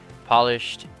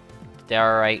polished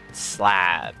diorite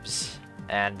slabs,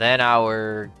 and then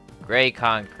our gray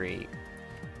concrete.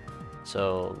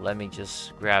 So let me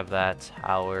just grab that,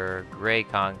 our gray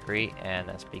concrete, and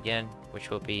let's begin, which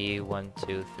will be 1,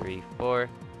 2, 3, 4.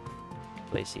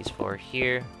 Place these 4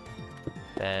 here.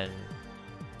 Then,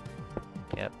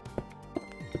 yep.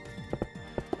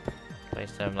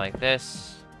 Place them like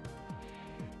this.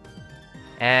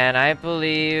 And I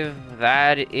believe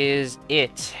that is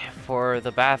it for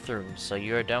the bathrooms. So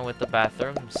you're done with the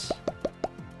bathrooms.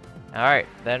 Alright,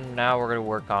 then now we're going to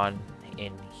work on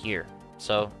in here.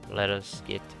 So let us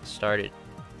get started.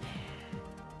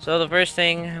 So the first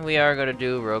thing we are going to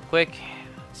do real quick.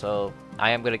 So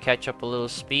I am going to catch up a little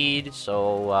speed.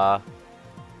 So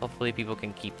hopefully people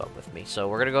can keep up with me. So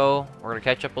we're going to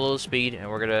catch up a little speed. And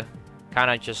we're going to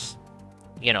kind of just,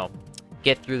 you know,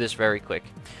 get through this very quick.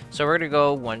 So we're going to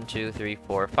go 1, 2, 3,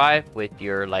 4, 5 with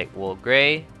your light wool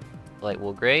gray. Light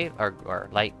wool gray, or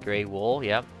light gray wool,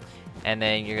 yep. And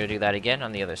then you're going to do that again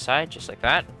on the other side, just like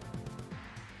that.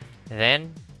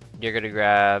 Then you're going to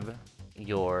grab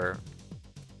your,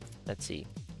 let's see,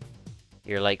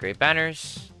 your light gray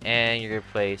banners, and you're going to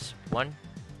place 1,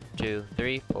 2,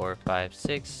 3, 4, 5,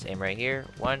 6, same right here,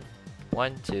 1,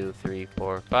 1, 2, 3,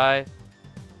 4, 5,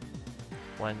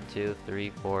 1, 2, 3,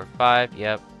 4, 5,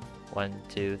 yep, 1,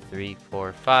 2, 3,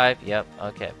 4, 5, yep,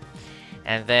 okay.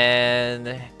 And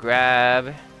then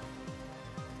grab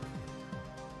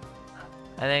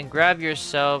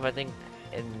yourself, I think,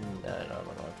 in, I don't know,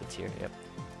 it's here. Yep.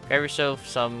 Grab yourself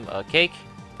some cake.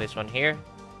 Place one here.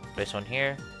 Place one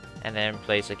here. And then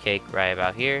place a cake right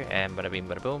about here. And bada bing,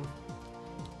 bada boom.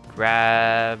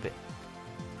 Grab,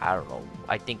 I don't know,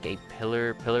 I think a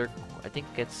pillar, I think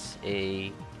it's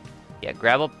a, yeah,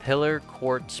 grab a pillar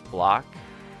quartz block.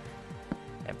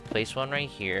 And place one right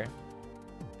here.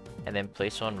 And then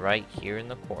place one right here in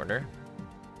the corner.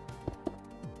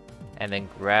 And then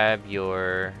grab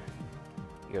your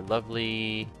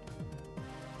lovely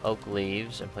oak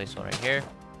leaves and place one right here.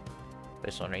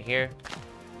 Place one right here.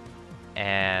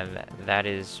 And that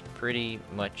is pretty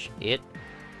much it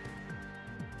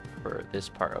for this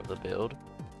part of the build.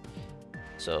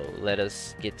 So let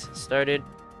us get started.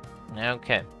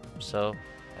 Okay, so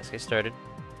let's get started.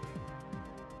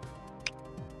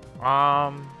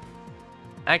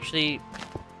 Actually,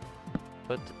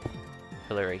 put the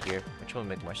pillar right here, which will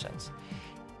make more sense.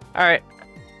 Alright,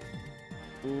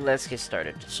 let's get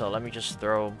started. So let me just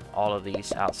throw all of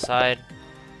these outside.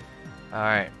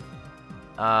 Alright.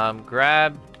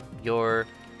 Grab your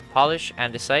polish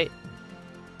andesite,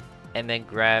 and then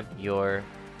grab your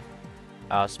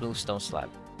smooth stone slab.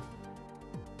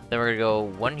 Then we're gonna go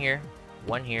one here,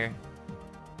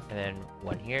 and then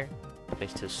one here.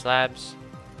 Place two slabs.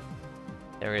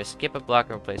 Then we're gonna skip a block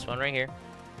and place one right here.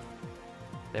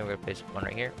 Then we're gonna place one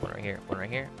right here, one right here, one right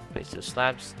here. Place two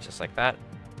slabs, just like that.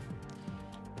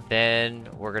 Then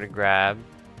we're gonna grab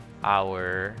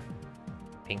our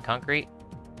pink concrete,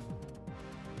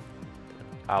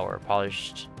 our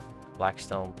polished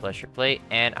blackstone pressure plate,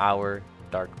 and our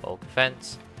dark oak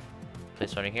fence.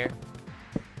 Place one in here.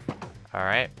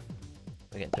 Alright.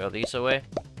 We can throw these away.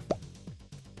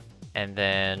 And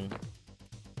then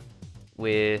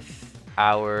with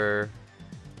our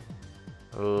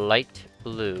light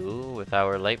blue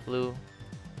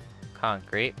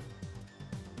concrete,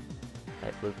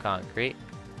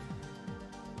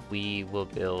 we will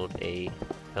build a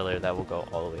pillar that will go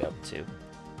all the way up to,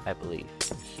 I believe,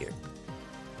 here.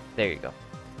 There you go.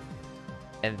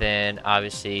 And then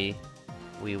obviously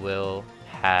we will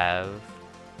have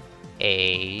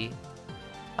a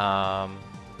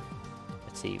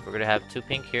let's see, we're gonna have two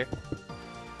pink here,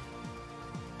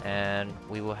 and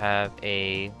we will have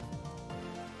a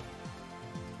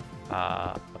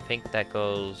pink that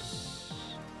goes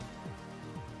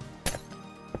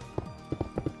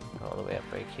all the way up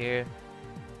right here.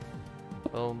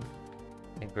 Boom.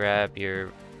 And grab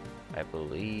your, I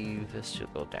believe this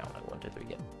should go down like 1, 2, 3,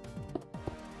 yeah.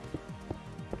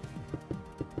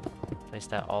 Place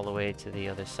that all the way to the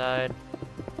other side.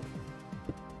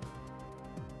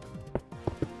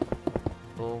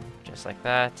 Boom, just like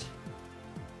that.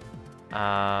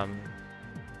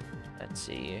 Let's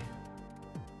see.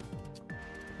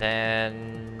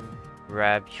 Then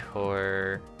grab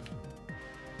your, I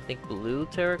think, blue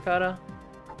terracotta.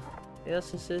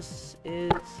 Yes, this is,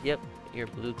 yep, your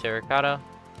blue terracotta.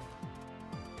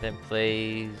 Then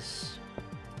place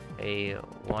a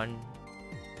 1,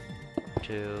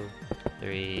 2,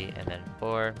 3, and then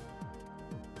 4.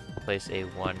 Place a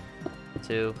 1,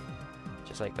 2,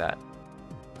 just like that.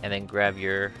 And then grab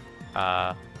your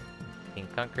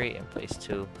pink concrete and place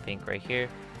 2 pink right here.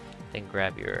 Then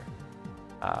grab your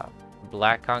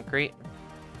black concrete.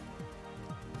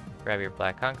 Grab your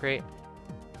black concrete.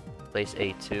 Place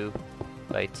a 2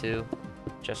 by 2,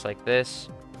 just like this.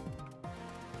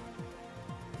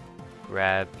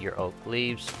 Grab your oak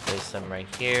leaves, place them right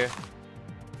here.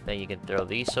 Then you can throw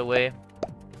these away.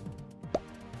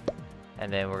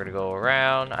 And then we're gonna go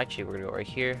around. Actually, we're gonna go right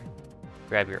here.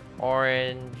 Grab your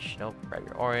orange. Nope, grab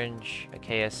your orange, a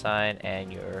KS sign,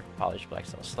 and your polished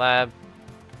blackstone slab.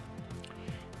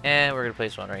 And we're gonna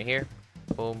place one right here.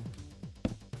 Boom,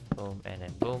 boom, and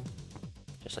then boom.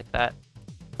 Just like that.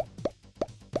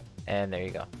 And there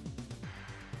you go.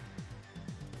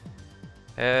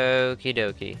 Okie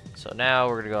dokie. So now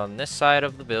we're gonna go on this side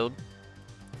of the build,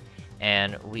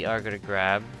 and we are gonna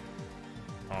grab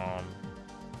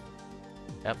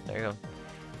yep, there you go.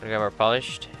 We're gonna grab our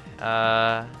polished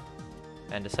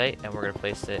andesite, and we're gonna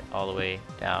place it all the way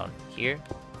down here,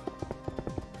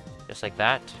 just like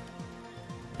that.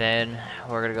 Then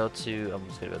we're gonna go to, I'm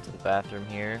just gonna go to the bathroom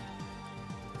here.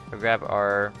 We'll grab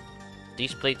our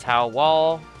display tile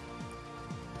wall,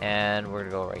 and we're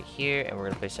gonna go right here, and we're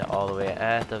gonna place it all the way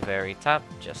at the very top,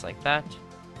 just like that.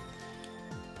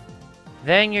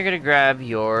 Then you're gonna grab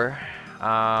your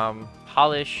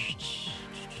polished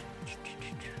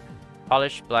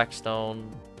blackstone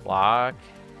block.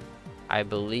 I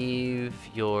believe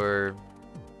your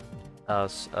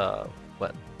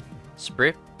what,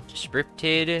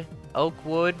 scripted oak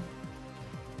wood,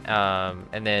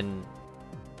 and then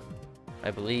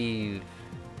I believe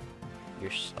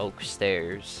your oak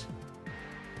stairs.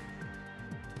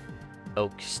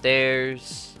 Oak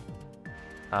stairs.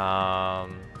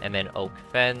 And then oak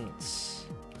fence.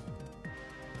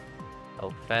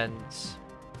 Oak fence.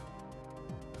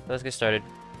 Let's get started.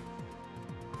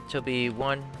 So it'll be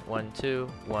 1, 1, 2,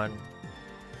 1.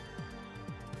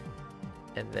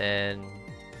 And then...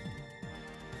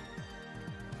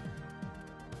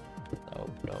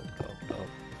 Nope, nope, nope, nope.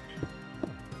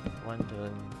 1, 2,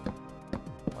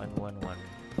 1, 1, 1, 1,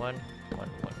 1, 1,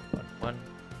 1, 1,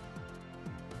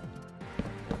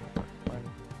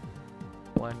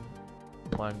 1,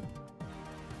 1,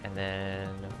 and then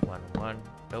 1, 1,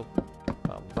 nope,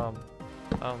 bum, bum,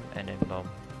 bum, and then bum,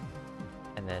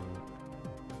 and then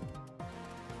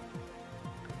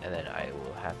I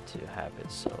will have to have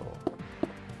it so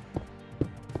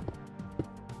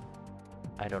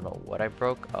I don't know what I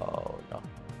broke. Oh no,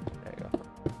 there you go.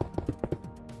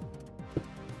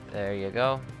 There you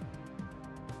go.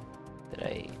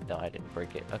 No, I didn't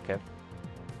break it. Okay.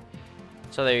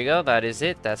 So there you go. That is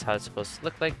it. That's how it's supposed to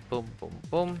look like. Boom, boom,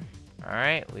 boom.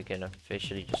 Alright, we can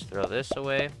officially just throw this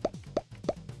away.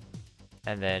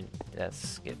 And then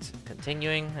let's get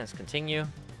continuing. Let's continue.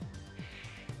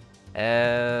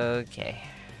 Okay.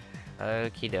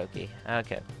 Okie dokie.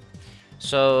 Okay.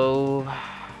 So,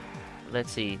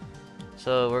 let's see.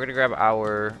 So we're gonna grab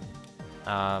our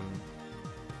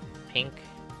pink.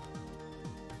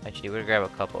 Actually, we're gonna grab a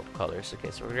couple of colors. Okay,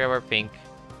 so we're gonna grab our pink.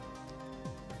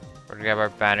 We're gonna grab our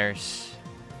banners.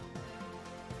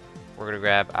 We're gonna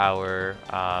grab our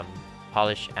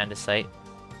polished andesite.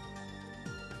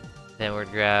 Then we're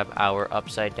gonna grab our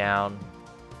upside down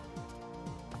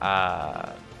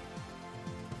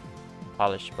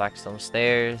polished blackstone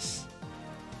stairs.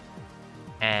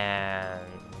 And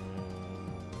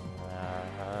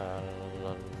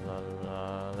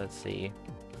let's see.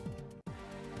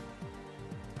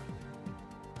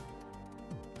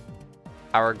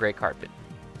 Our gray carpet.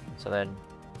 So then,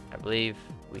 I believe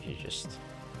we should just...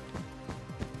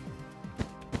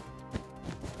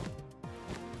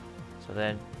 So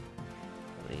then,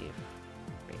 I believe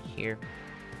right here.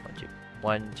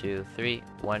 1, 2, 3.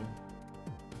 1,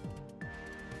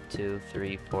 2,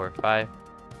 3, 4, 5.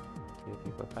 2,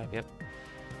 3, 4, 5. Yep.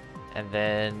 And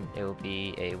then it will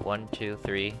be a 1, 2,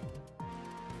 3,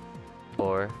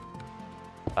 4,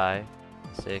 5,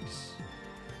 6,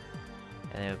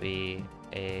 and it'll be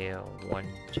a 1,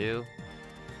 2,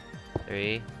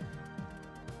 3,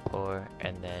 4,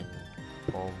 and then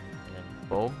boom, and then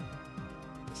boom,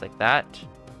 just like that.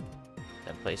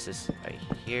 Then place this right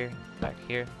here, back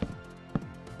here.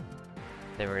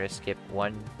 Then we're gonna skip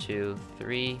 1, 2,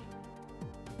 3.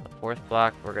 The fourth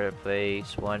block, we're gonna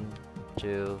place 1,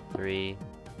 2, 3,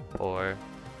 4.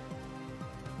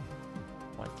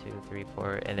 1, 2, 3,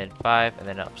 4, and then 5, and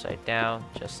then upside down,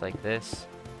 just like this.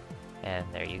 And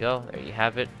there you go. There you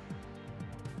have it.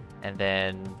 And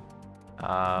then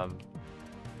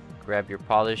grab your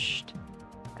polished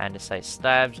andesite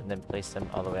slabs and then place them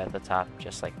all the way at the top,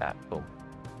 just like that. Boom.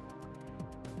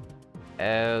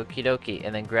 Okie dokie.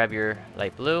 And then grab your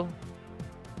light blue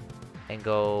and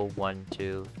go 1,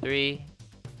 2, 3,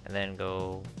 and then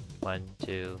go 1,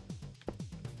 2,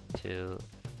 2,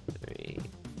 3,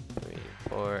 3,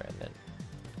 4, and then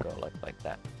go like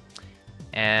that.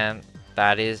 And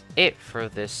that is it for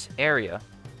this area.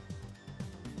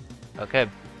 Okay.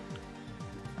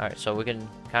 Alright, so we can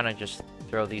kind of just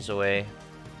throw these away.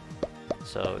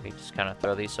 So we can just kind of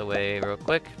throw these away real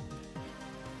quick.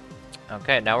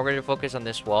 Okay, now we're going to focus on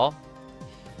this wall.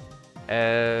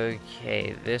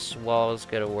 Okay, this wall is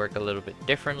going to work a little bit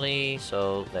differently,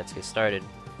 so let's get started.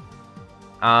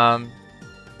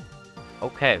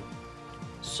 Okay.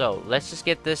 So, let's just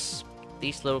get these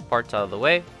little parts out of the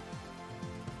way.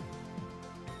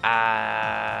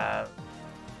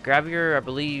 Grab your, I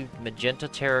believe, magenta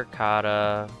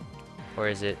terracotta, or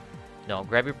is it, no,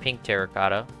 grab your pink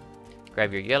terracotta,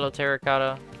 grab your yellow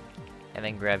terracotta, and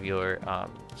then grab your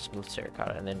smooth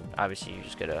terracotta, and then obviously you're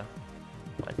just gonna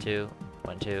 1, 2,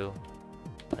 1, 2,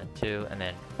 1, 2, and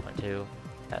then 1, 2.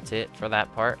 That's it for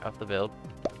that part of the build.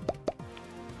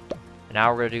 And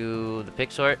now we're gonna do the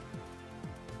pick sort.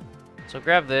 So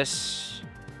grab this,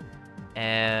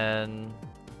 and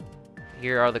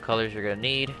here are the colors you're gonna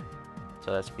need.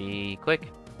 So let's be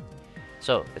quick.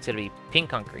 So it's gonna be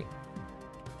pink concrete,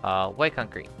 white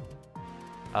concrete,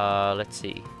 let's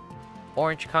see,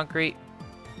 orange concrete,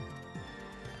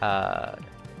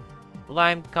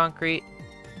 lime concrete,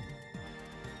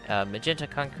 magenta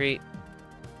concrete,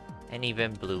 and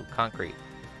even blue concrete,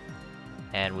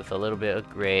 and with a little bit of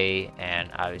gray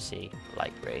and obviously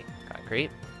light gray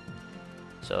concrete.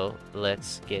 So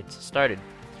let's get started.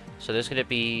 So there's gonna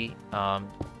be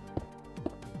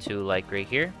 2 light gray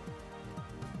here,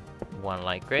 1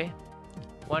 light gray,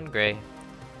 1 gray,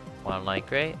 1 light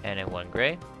gray, and then 1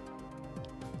 gray.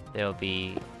 There'll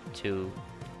be two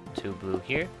blue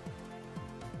here,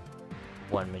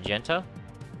 1 magenta,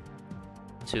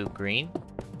 2 green,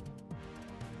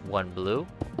 1 blue,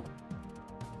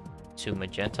 2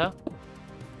 magenta,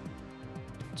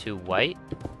 2 white,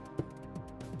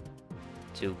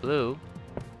 2 blue,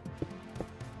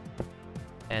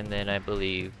 and then I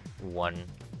believe 1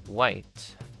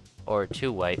 white, or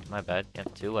 2 white, my bad,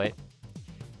 yep, 2 white.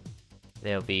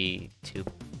 There'll be 2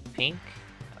 pink,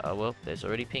 well, there's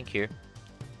already pink here.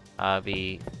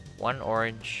 Be 1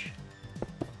 orange,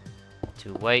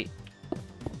 2 white,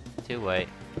 2 white,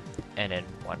 and then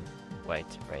 1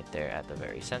 white right there at the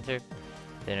very center.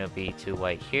 Then it'll be 2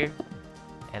 white here,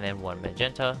 and then 1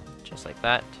 magenta, just like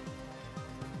that.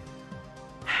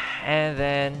 And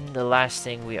then the last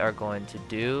thing we are going to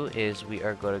do is we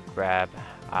are going to grab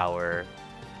our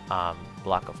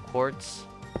block of quartz,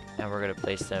 and we're going to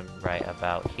place them right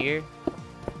about here,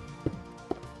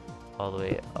 all the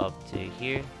way up to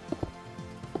here.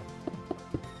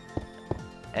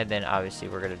 And then obviously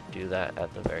we're going to do that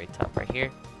at the very top right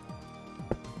here.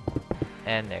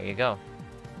 And there you go.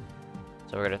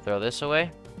 So we're going to throw this away,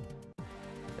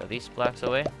 throw these blocks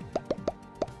away.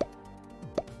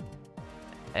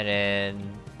 And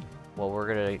then what we're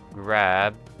gonna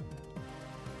grab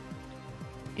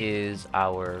is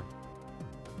our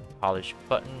polished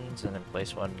buttons, and then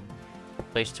place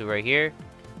 2 right here,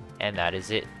 and that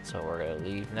is it. So we're gonna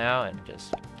leave now and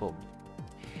just boom.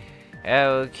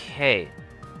 Okay.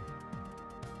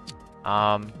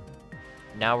 Now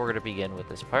we're gonna begin with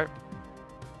this part.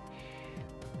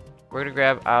 We're gonna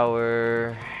grab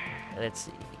our, let's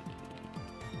see,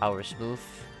 our smooth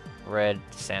red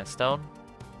sandstone,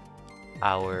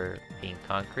 our pink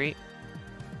concrete.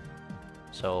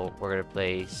 So we're gonna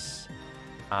place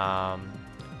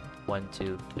 1,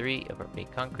 2, 3 of our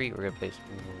pink concrete. We're gonna place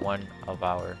 1 of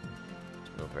our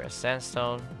smooth red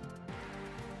sandstone.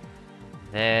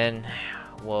 Then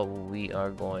what we are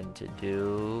going to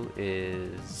do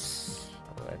is,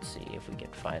 let's see if we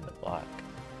can find the block.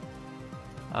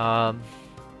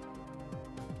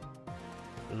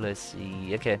 Let's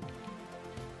see. Okay.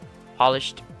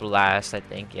 Polished blast, I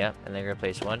think. Yep. And then we're gonna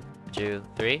place 1, 2,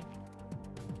 3.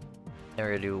 Then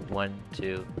we're gonna do 1,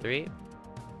 2, 3.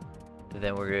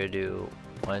 Then we're gonna do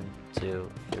 1,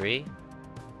 2, 3.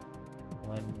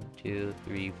 1, 2,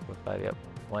 3, 4, 5. Yep.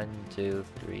 1, 2,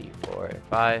 3, 4, and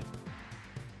 5.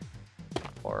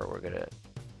 Or we're gonna,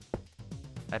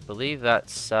 I believe that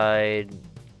side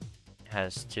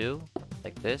has 2,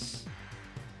 like this.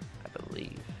 I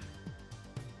believe.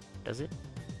 Does it?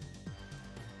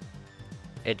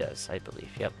 It does, I believe,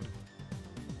 yep.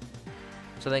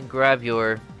 So then grab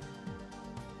your,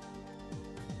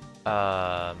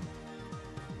 let's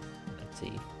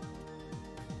see.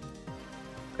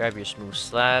 Grab your smooth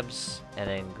slabs, and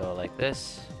then go like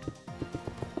this.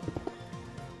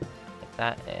 Like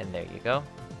that, and there you go.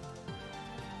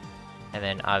 And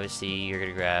then obviously you're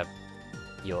gonna grab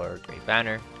your gray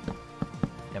banner,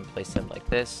 and place them like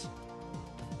this.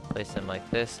 Place them like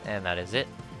this, and that is it.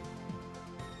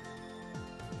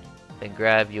 Then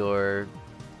grab your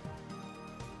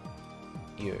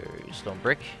stone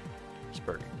brick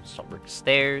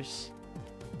stairs.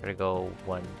 We're gonna go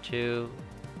 1, 2,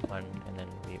 1, and then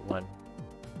 1,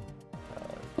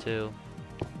 2.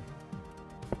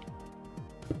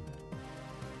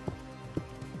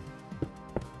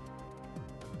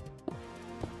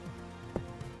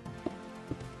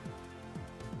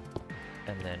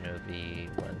 And then it would be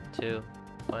 1, 2,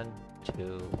 1,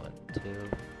 2, 1, 2.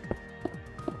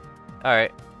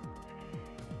 Alright.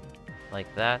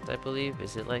 Like that, I believe.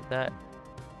 Is it like that?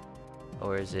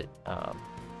 Or is it,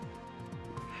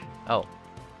 oh.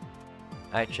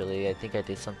 Actually, I think I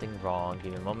did something wrong.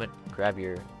 Give me a moment. Grab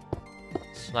your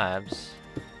slabs.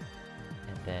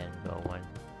 And then go 1,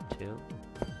 2.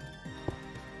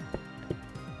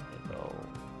 Go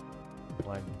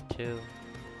 1, 2.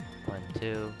 1,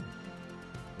 2.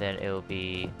 Then it will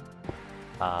be,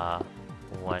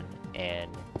 1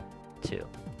 and 2.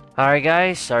 Alright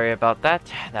guys, sorry about that.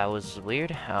 That was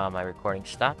weird. My recording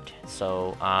stopped.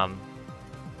 So,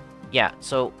 yeah,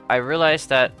 so I realized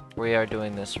that we are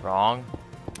doing this wrong.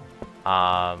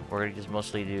 We're gonna just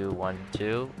mostly do 1,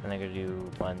 2, and then we're gonna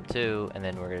do 1, 2, and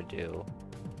then we're gonna do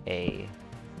a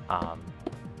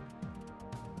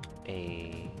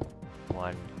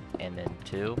 1 and then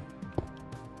 2.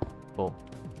 Boom.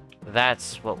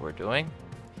 That's what we're doing.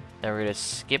 Then we're gonna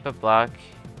skip a block.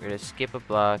 We're gonna skip a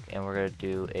block, and we're gonna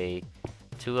do a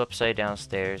 2 upside down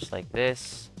stairs like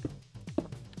this,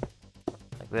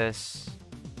 this.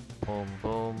 Boom,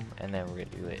 boom, and then we're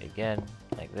gonna do it again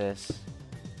like this.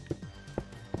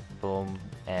 Boom,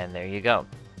 and there you go.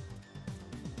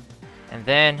 And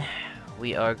then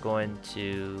we are going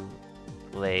to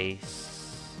place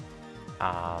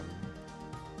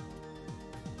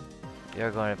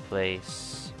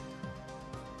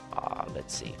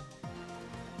let's see.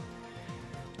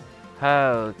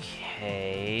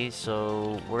 Okay,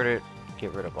 so we're gonna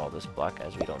get rid of all this block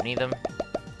as we don't need them.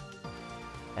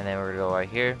 And then we're gonna go right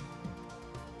here.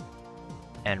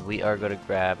 And we are gonna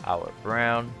grab our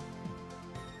brown.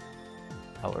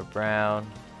 And we're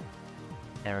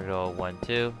gonna go 1,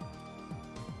 2.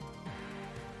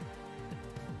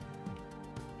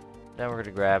 Then we're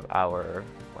gonna grab our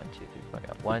 1, 2, 3, 4.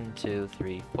 1, 2,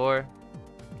 3, 4.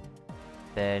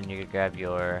 Then you're gonna grab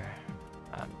your.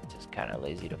 I'm just kind of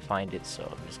lazy to find it, so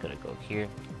I'm just gonna go here.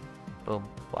 Boom,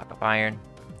 block of iron,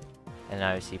 and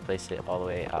obviously place it all the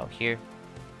way out here.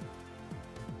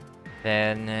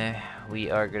 Then we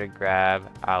are gonna grab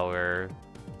our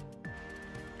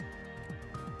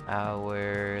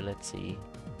let's see.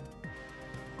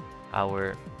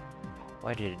 Why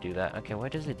did it do that? Okay, why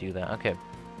does it do that? Okay.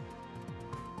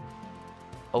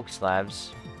 Oak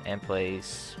slabs and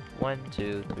place 1,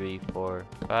 2, 3, 4,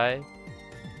 5,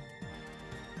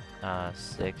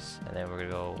 6, and then we're gonna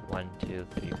go 1, 2,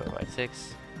 3, 4, 5,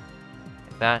 6,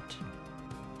 like that.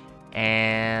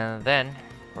 And then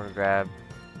we're gonna grab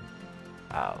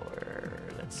our,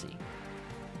 let's see.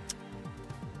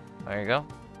 There you go.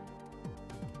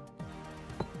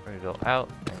 We're gonna go out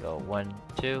and go 1,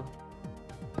 2,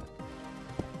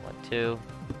 1, 2,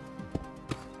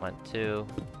 1, 2.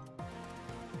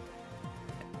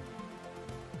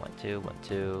 1, 2, 1,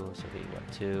 2, so be 1,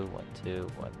 2, 1, 2,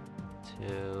 1,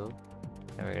 2,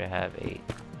 and we're gonna have 8.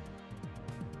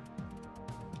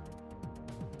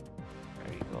 Where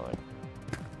are you going?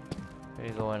 Where are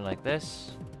you going like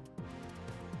this?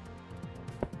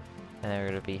 And then we're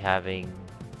gonna be having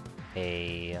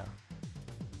a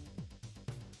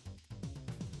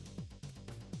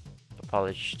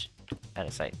polished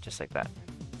andesite, just like that.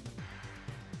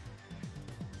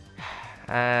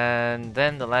 And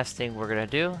then the last thing we're gonna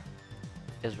do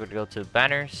is we're gonna go to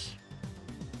banners.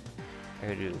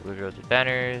 We're gonna go to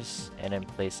banners and then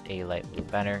place a light blue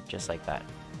banner just like that.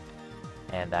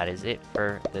 And that is it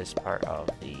for this part of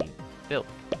the build.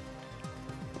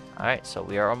 Alright, so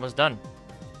we are almost done.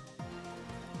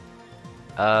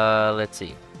 Let's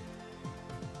see.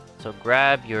 So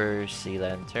grab your sea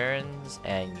lanterns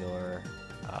and your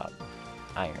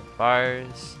iron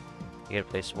bars. You're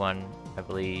gonna place one, I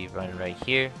believe, right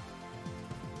here,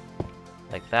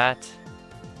 like that,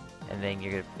 and then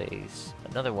you're gonna place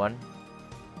another one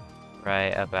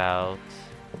right about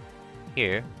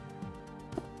here.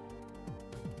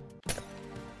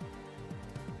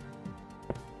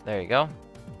 There you go.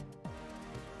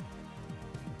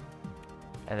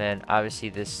 And then obviously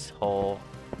this whole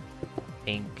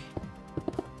pink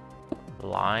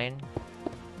line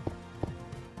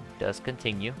does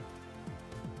continue.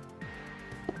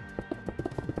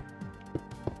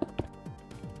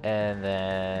 And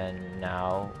then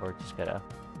now we're just gonna,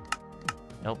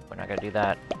 nope, we're not gonna do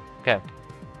that. Okay.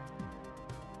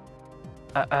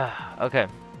 Okay.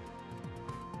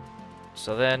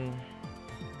 So then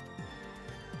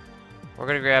we're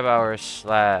gonna grab our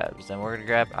slabs, and we're gonna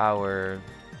grab our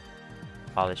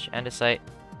polished andesite.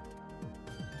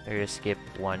 We're gonna skip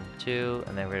 1, 2,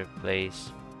 and then we're gonna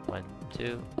place 1,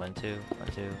 2, 1, 2,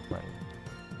 1, 2,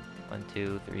 1,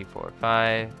 2, 3, 4,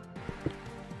 5.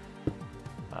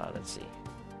 Let's see.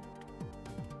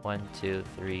 1, 2,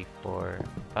 3, 4,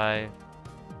 5.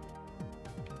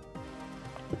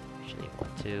 Actually, 1,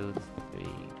 2, 3,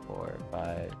 4,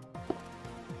 5.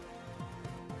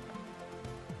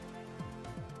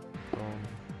 Boom.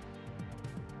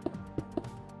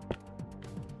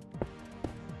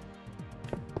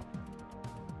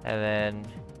 And then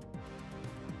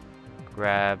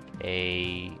grab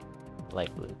a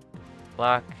light blue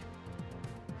block.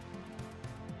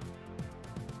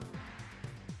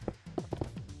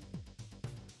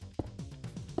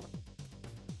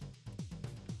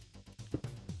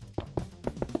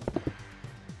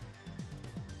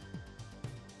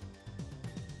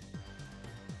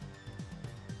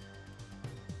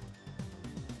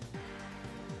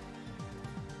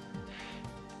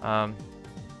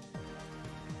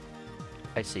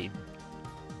 I see.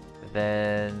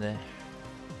 Then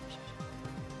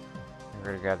we're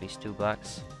gonna grab these 2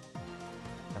 blocks,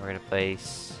 and we're gonna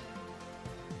place.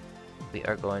 We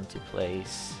are going to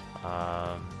place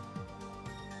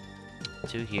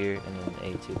 2 here, and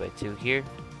then a 2 by 2 here.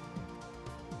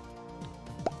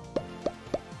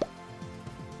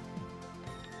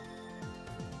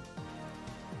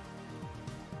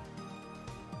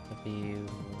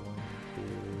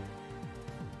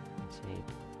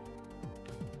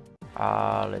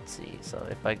 Let's see. So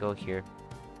if I go here,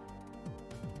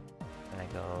 and I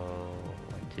go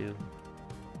 1, 2,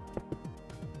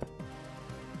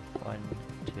 1,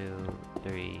 2,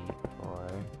 3, 4,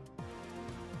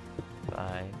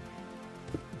 5.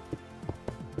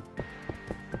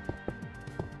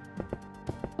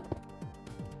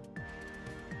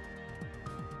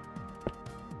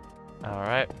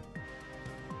 Alright.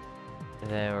 And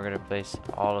then we're gonna place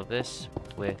all of this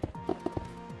with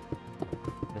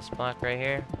this block right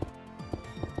here.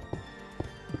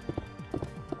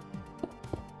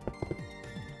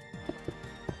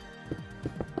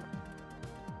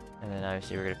 And then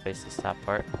obviously we're gonna place this top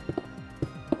part.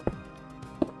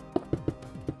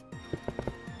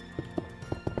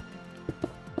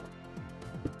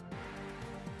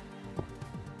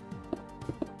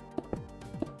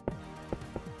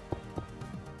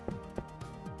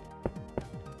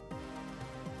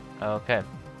 Okay.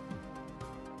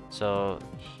 So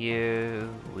here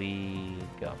we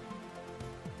go.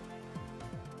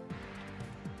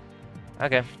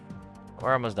 Okay.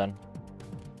 We're almost done.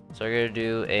 So we're gonna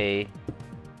do a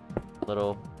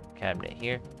little cabinet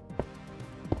here.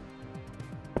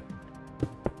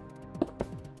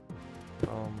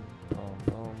 Boom, boom,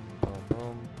 boom, boom,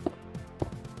 boom.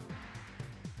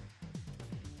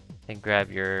 Then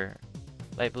grab your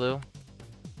light blue.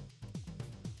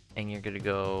 And you're gonna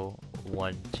go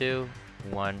 1, 2,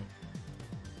 1,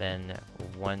 then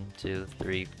 1, 2,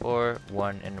 3, 4,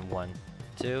 1, and 1,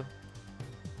 2.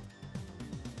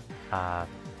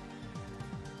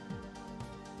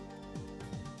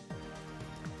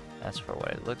 That's for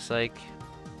what it looks like.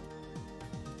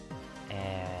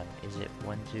 And is it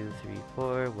 1, 2, 3,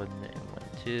 4, 1, and 1,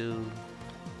 2?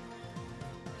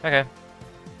 Okay.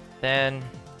 Then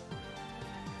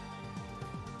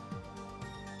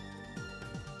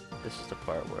this is the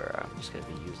part where I'm just going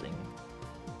to be using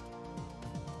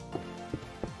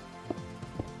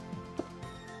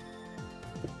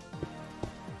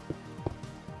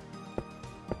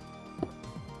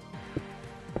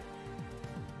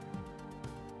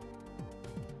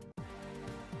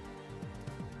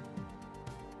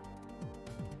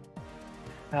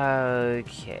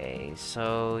okay,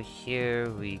 so here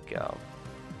we go.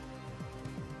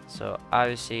 So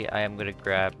obviously I am going to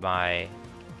grab my, I'm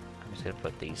just gonna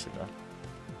put these in the.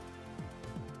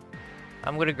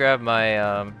 I'm gonna grab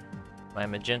my my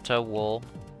magenta wool,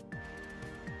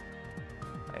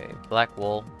 my black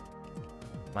wool,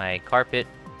 my carpet,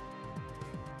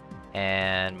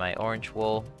 and my orange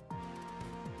wool,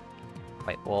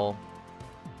 white wool.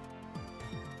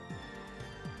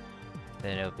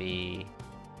 Then it'll be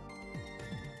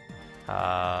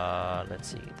let's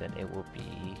see. Then it will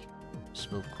be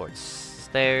smooth quartz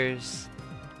stairs.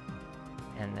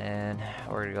 And then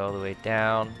we're gonna go all the way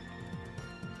down.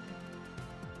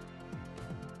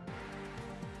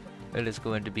 It is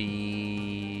going to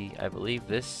be, I believe,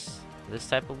 this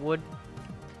type of wood.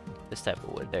 This type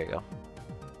of wood. There you go.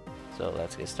 So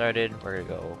let's get started. We're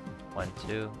gonna go 1,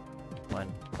 2, 1,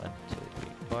 1, 2, 3,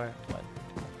 4, 1,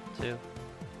 2.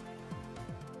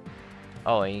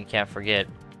 Oh, and you can't forget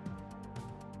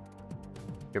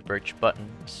your birch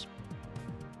buttons.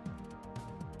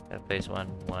 Gotta place 1,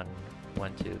 1.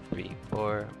 1, 2, 3,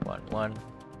 4, 1, 1.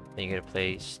 Then you're gonna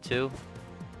place 2.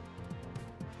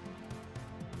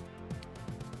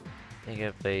 Then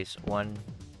you're gonna place 1,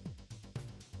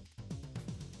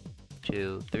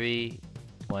 2, 3,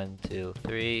 1, 2,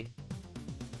 3,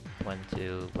 1,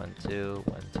 2, 1, 2,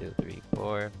 1, 2, 3,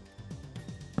 4,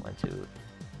 1, 2,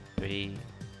 3,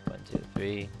 1, 2,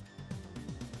 3.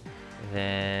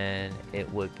 Then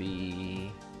it would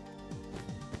be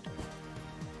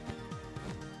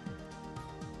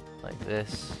like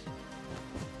this.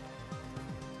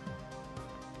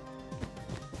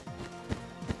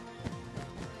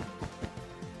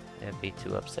 It'd be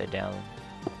 2 upside down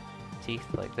teeth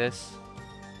like this.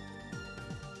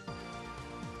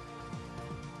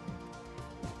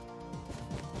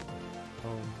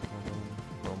 Boom,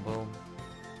 boom, boom, boom,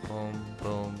 boom,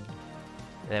 boom.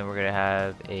 Then we're gonna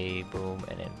have a boom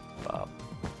and then bop,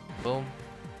 boom.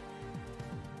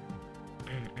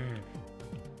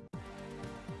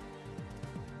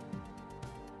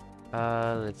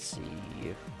 Let's see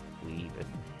if we even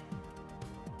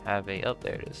have a, oh,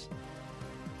 there it is.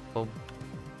 Boom.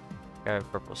 Grab a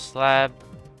purple slab.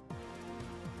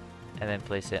 And then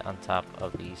place it on top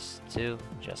of these 2,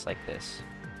 just like this.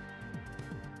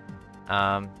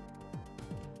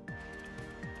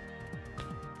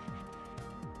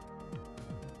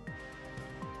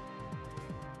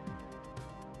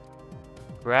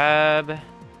 Grab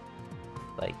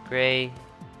light gray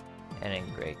and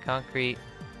then gray concrete.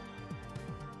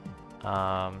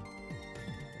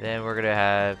 Then we're gonna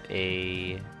have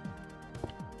a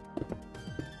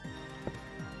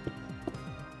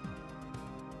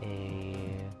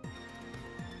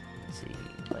let's see,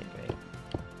 like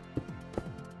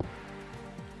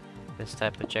this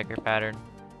type of checker pattern.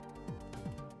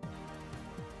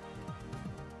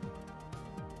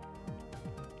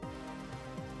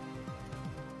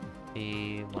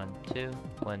 Be 1 2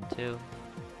 1 2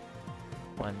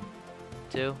 1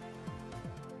 2.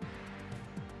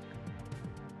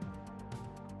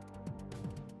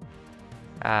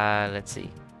 Let's see.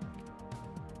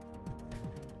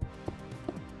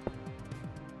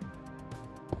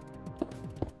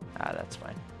 That's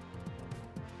fine.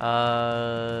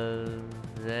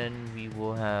 Then we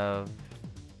will have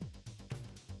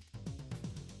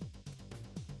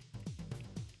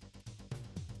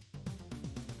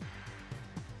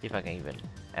see if I can even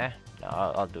no,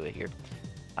 I'll do it here.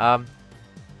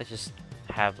 Let's just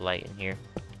have light in here.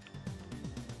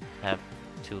 Have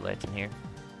 2 lights in here.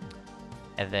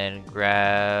 And then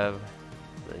grab,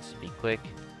 let's be quick.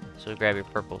 So grab your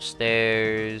purple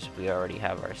stairs. We already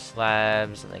have our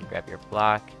slabs. And then grab your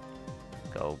block.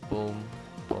 Go boom,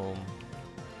 boom,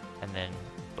 and then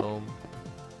boom.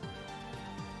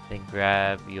 Then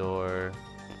grab your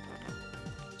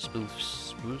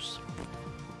spruce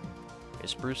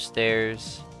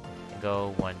stairs. And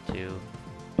go 1 2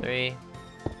 3.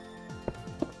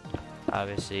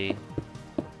 Obviously,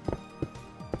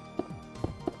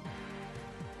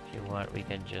 we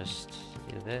can just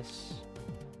do this.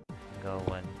 Go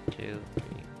 1 2 3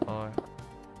 4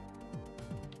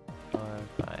 4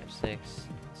 5 6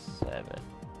 7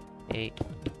 8.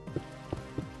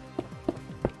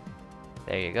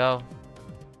 There you go.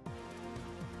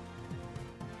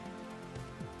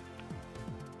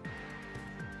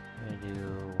 I'm gonna do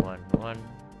 1 1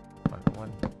 1 1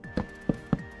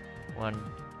 1.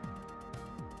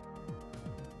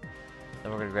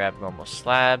 Then we're gonna grab normal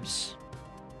slabs.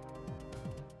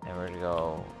 And we're gonna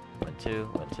go 1 2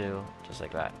 1 2, just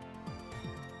like that.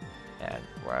 And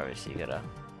we're obviously gonna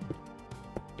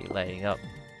be lighting up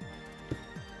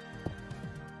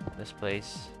this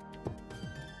place.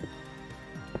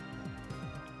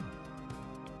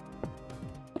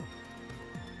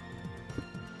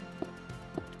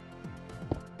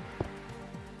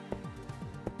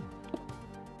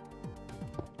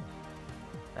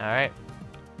 Alright.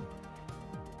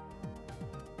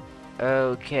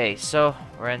 Okay, so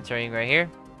we're entering right here.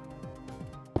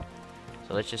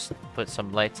 So let's just put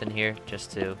some lights in here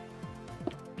just to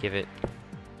give it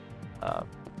I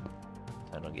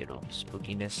don't get a little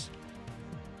spookiness.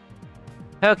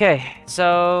 Okay,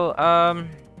 so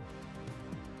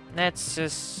let's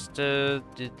just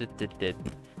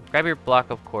grab your block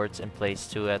of quartz and place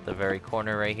 2 at the very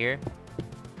corner right here.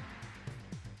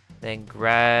 Then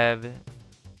grab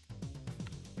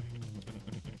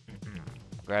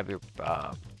your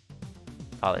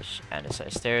polished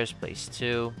andesite stairs, place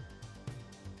 2.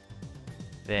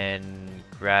 Then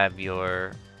grab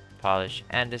your polished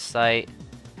andesite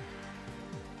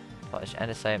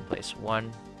and place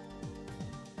 1.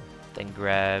 Then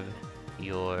grab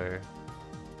your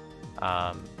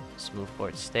smooth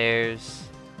quartz stairs,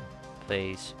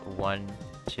 place 1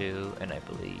 2 and I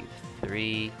believe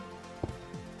 3,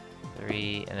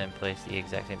 and then place the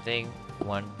exact same thing.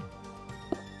 1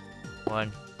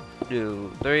 1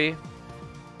 2 3.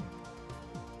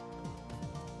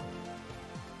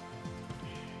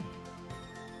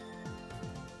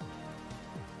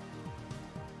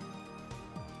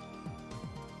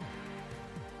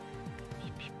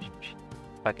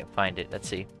 If I can find it, let's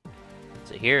see.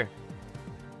 Is it here?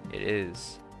 It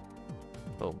is.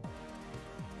 Boom.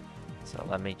 So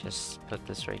let me just put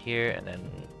this right here and then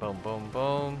boom, boom,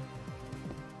 boom.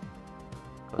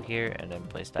 Go here and then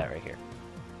place that right here.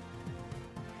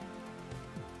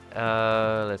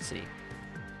 Let's see.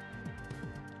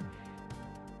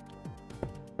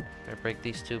 We're gonna break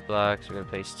these 2 blocks. We're gonna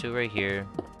place 2 right here.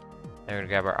 Then we're gonna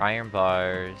grab our iron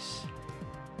bars.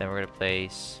 Then we're gonna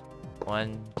place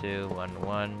 1 2 1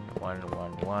 1 1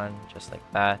 1 1, just like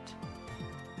that.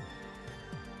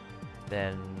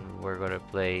 Then we're gonna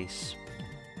place.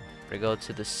 We're gonna go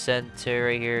to the center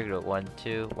right here. Go 1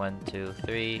 2 1 2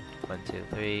 3 1 2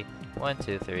 3 1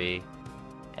 2 3,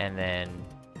 and then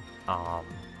oh,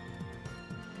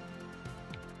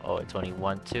 it's only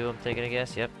 1 2. I'm taking a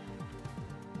guess. Yep.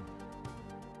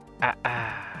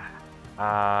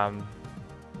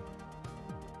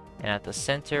 And at the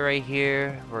center right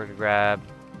here, we're gonna grab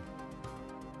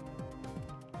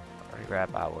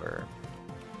our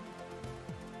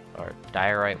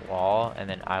diorite wall and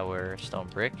then our stone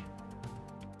brick.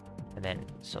 And then,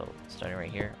 so starting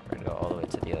right here, we're gonna go all the way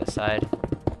to the other side.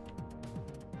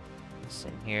 this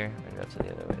in here. We're gonna go to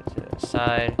the other way to the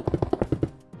side.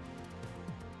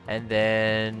 And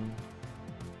then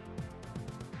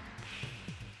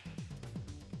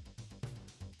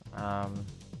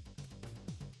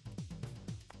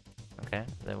okay,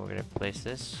 then we're gonna place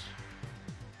this.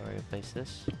 We're gonna place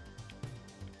this.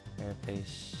 We're gonna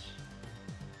place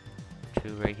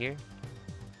 2 right here.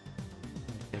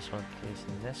 This one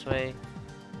facing this way.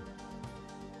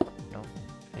 Nope,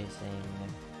 facing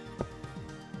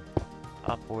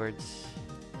upwards.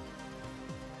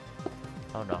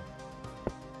 Oh no.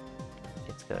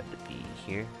 It's got to be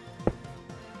here.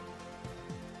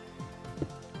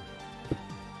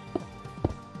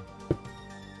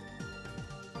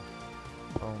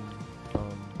 Boom,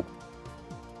 boom,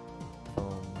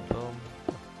 boom, boom.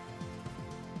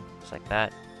 Just like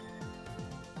that.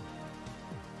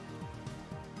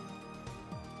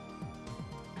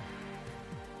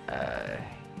 Yeah.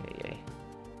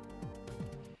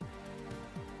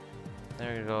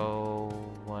 There we go.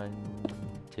 1,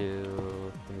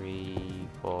 2, 3,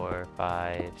 4,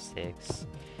 5, 6.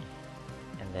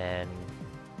 And then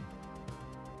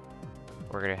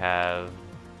we're gonna have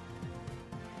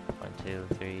 1, 2,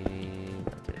 3,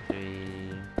 1, 2,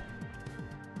 3.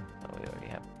 Oh, we already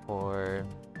have 4.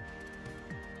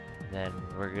 Then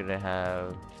we're gonna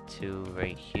have 2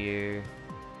 right here.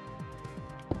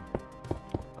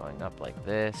 Going up like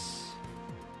this.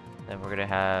 Then we're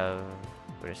gonna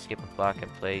skip a block in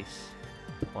place.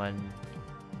 1,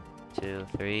 2,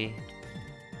 3.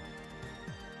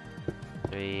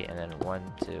 3, and then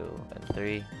 1, 2, and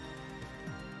 3.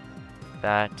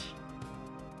 That.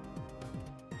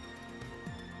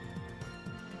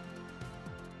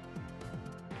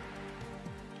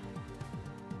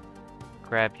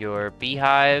 Grab your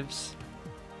beehives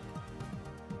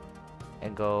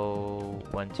and go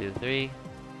 1, 2, 3.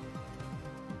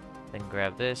 Then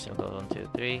grab this and go 1, 2,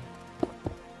 3.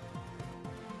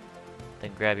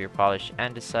 Then grab your polished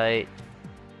andesite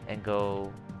and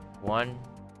go 1.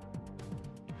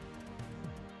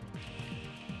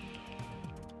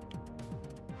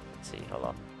 Let's see, hold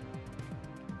on.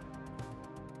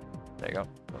 There you go.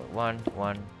 Go 1,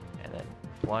 1, and then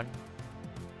 1.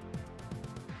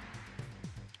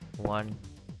 1,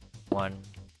 1,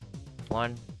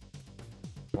 1,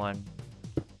 1,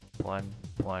 1,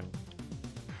 1,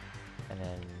 and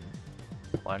then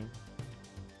 1,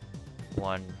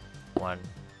 1, 1,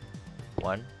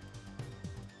 1.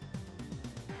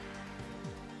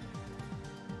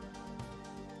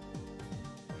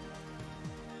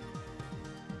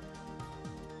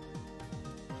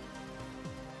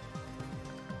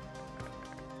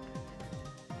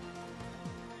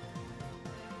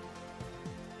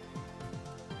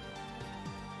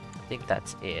 I think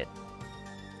that's it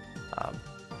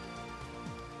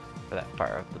for that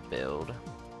part of the build,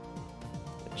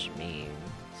 which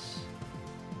means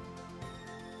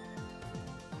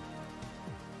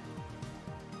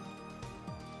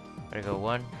I'm gonna go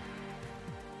 1,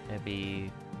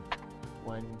 maybe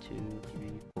 1, 2,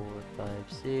 3, 4, 5,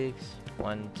 6,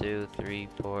 1, 2, 3,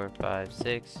 4, 5,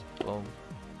 6, boom,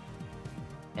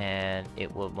 and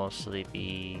it will mostly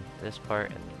be this part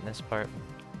and then this part.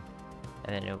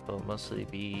 And then it will mostly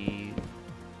be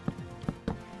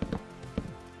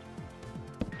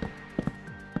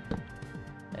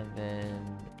and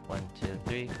then 1, 2,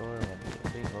 3, 4, 1, 2,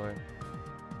 3, 4,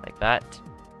 like that.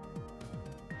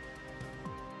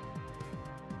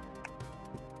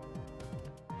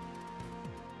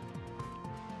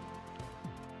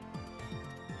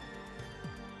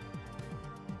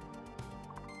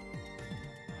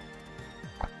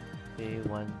 Okay,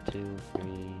 1, 2,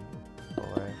 3,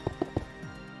 4.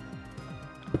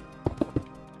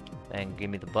 And give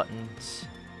me the buttons.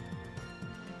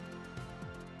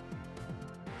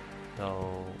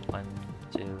 So 1,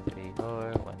 2, 3,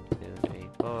 4, 1, 2, 3,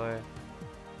 4,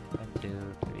 1,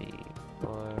 2, 3, 4,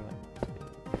 1, 2,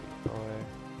 3, 4,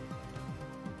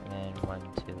 and then 1,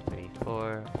 2, 3,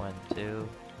 4, 1, 2,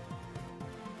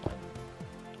 1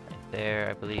 right there,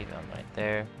 I believe, I'm right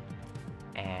there,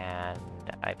 and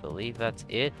I believe that's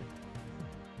it.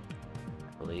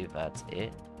 I believe that's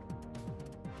it.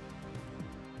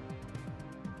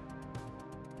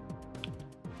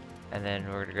 And then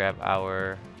we're gonna grab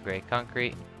our gray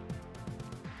concrete.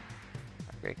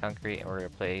 And we're gonna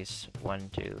place 1,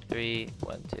 2, 3,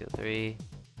 1, 2, 3.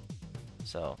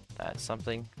 So that's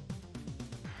something.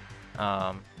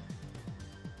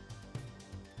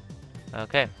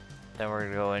 Okay. Then we're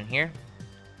gonna go in here.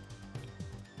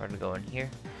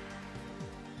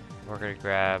 We're gonna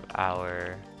grab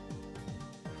our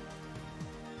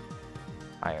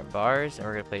iron bars, and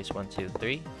we're gonna place 1, 2,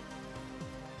 3.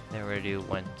 Then we're gonna do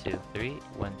 1, 2, 3,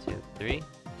 1, 2, 3.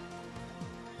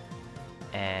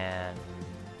 And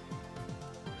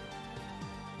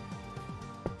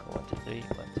go 1, 2, 3,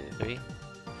 1, 2, 3.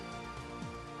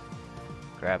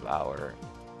 Grab our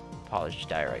polished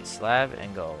diorite slab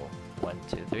and go 1,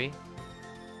 2, 3.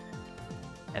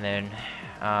 And then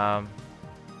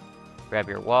grab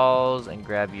your walls and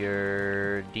grab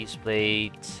your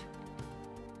display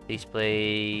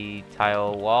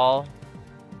tile wall.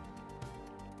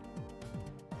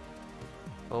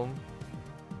 Boom.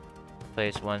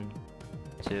 Place 1,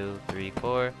 2, 3,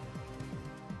 4.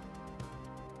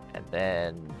 And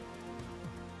then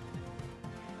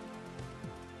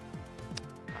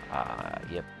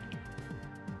yep.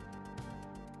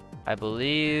 I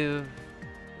believe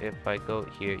if I go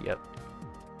here, yep.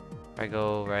 If I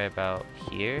go right about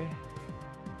here.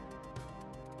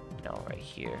 No, right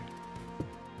here.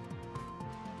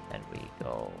 And we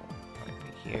go right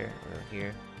here, over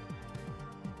here.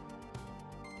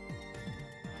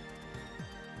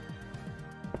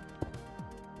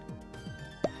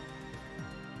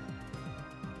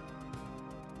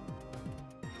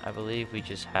 I believe we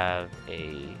just have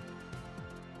a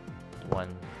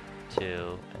 1, 2,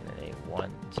 and then a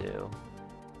 1, 2.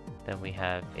 Then we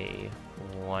have a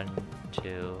 1,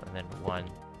 2, and then 1,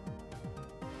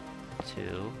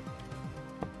 2,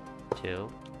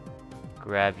 2.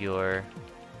 Grab your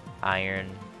iron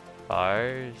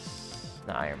bars.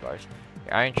 Not iron bars.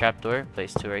 Your iron trapdoor.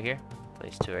 Place 2 right here.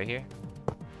 Place 2 right here.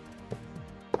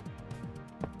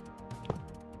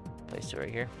 Place 2 right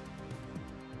here.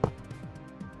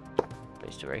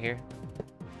 Place 2 right here.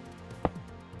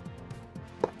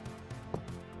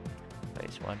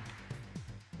 Place 1.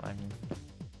 1,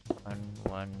 1,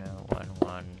 1, 1,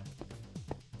 1,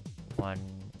 1,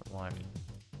 1,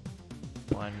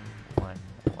 1, 1,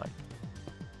 1.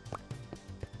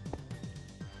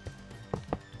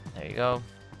 There you go.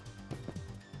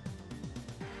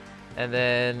 And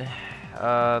then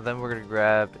we're gonna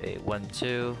grab a 1,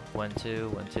 2, 1, 2,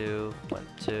 1, 2, 1,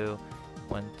 2,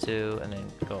 1, 2, and then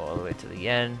go all the way to the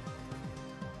end.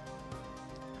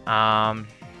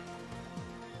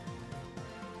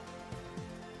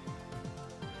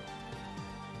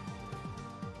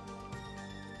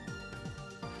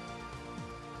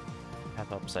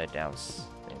 Have upside down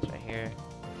things right here.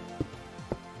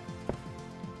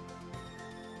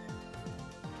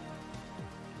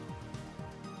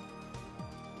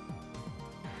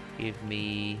 Give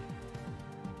me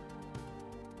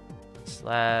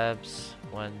slabs.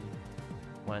 1,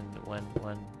 1, 1,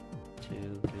 1, 2,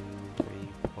 2, 3,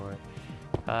 4,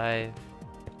 5.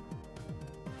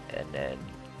 And then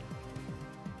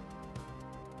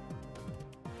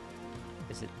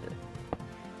is it the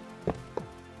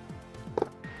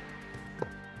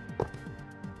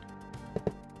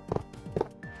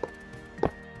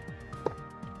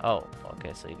oh,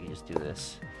 okay, so you can just do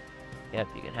this. Yep,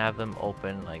 you can have them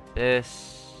open like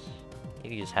this. You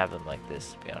can just have them like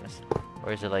this, to be honest.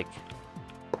 Or is it like...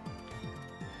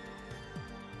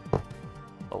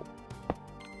 oh.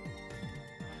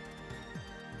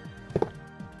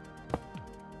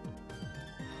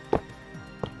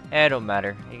 It don't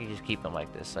matter. You can just keep them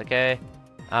like this, okay?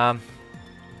 And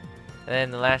then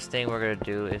the last thing we're gonna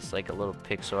do is like a little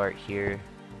pixel art here.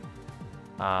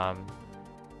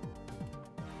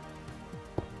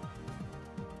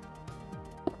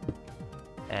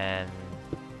 And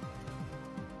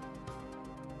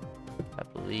I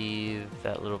believe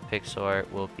that little pixel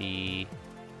art will be,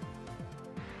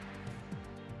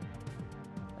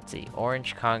 let's see,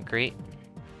 orange concrete,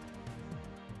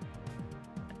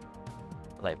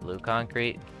 light blue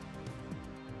concrete.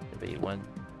 It'll be 1,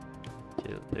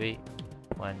 2, 3,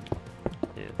 1,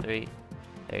 2, 3.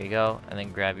 There you go. And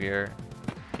then grab your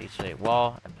display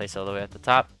wall and place it all the way at the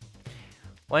top.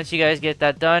 Once you guys get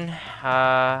that done,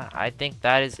 I think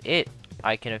that is it.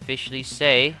 I can officially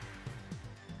say,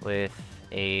 with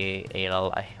an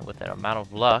amount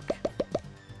of luck,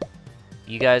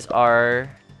 you guys are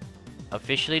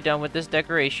officially done with this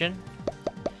decoration.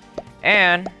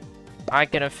 And I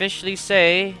can officially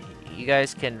say, you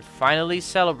guys can finally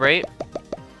celebrate.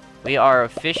 We are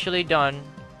officially done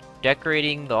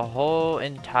decorating the whole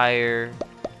entire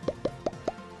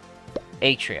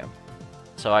atrium.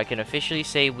 So I can officially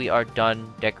say we are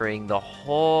done decorating the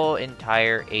whole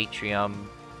entire atrium.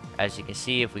 As you can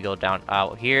see, if we go down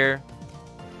out here,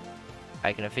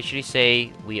 I can officially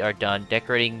say we are done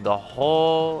decorating the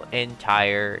whole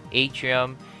entire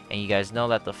atrium. And you guys know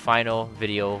that the final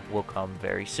video will come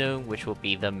very soon, which will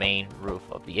be the main roof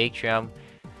of the atrium,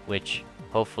 which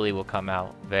hopefully will come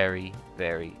out very,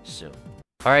 very soon.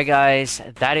 Alright guys,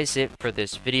 that is it for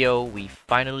this video. We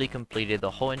finally completed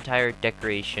the whole entire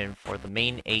decoration for the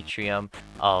main atrium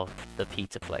of the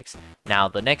Pizzaplex. Now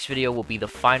the next video will be the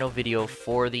final video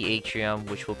for the atrium,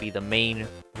 which will be the main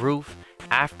roof.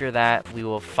 After that, we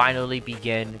will finally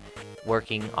begin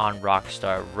working on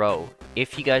Rockstar Row.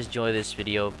 If you guys enjoy this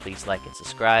video, please like and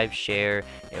subscribe, share.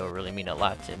 It will really mean a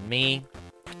lot to me.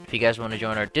 If you guys want to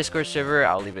join our Discord server,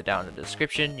 I'll leave it down in the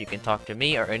description. You can talk to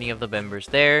me or any of the members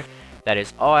there. That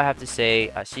is all I have to say.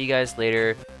 I'll see you guys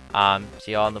later.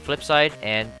 See y'all on the flip side,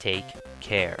 and take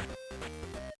care.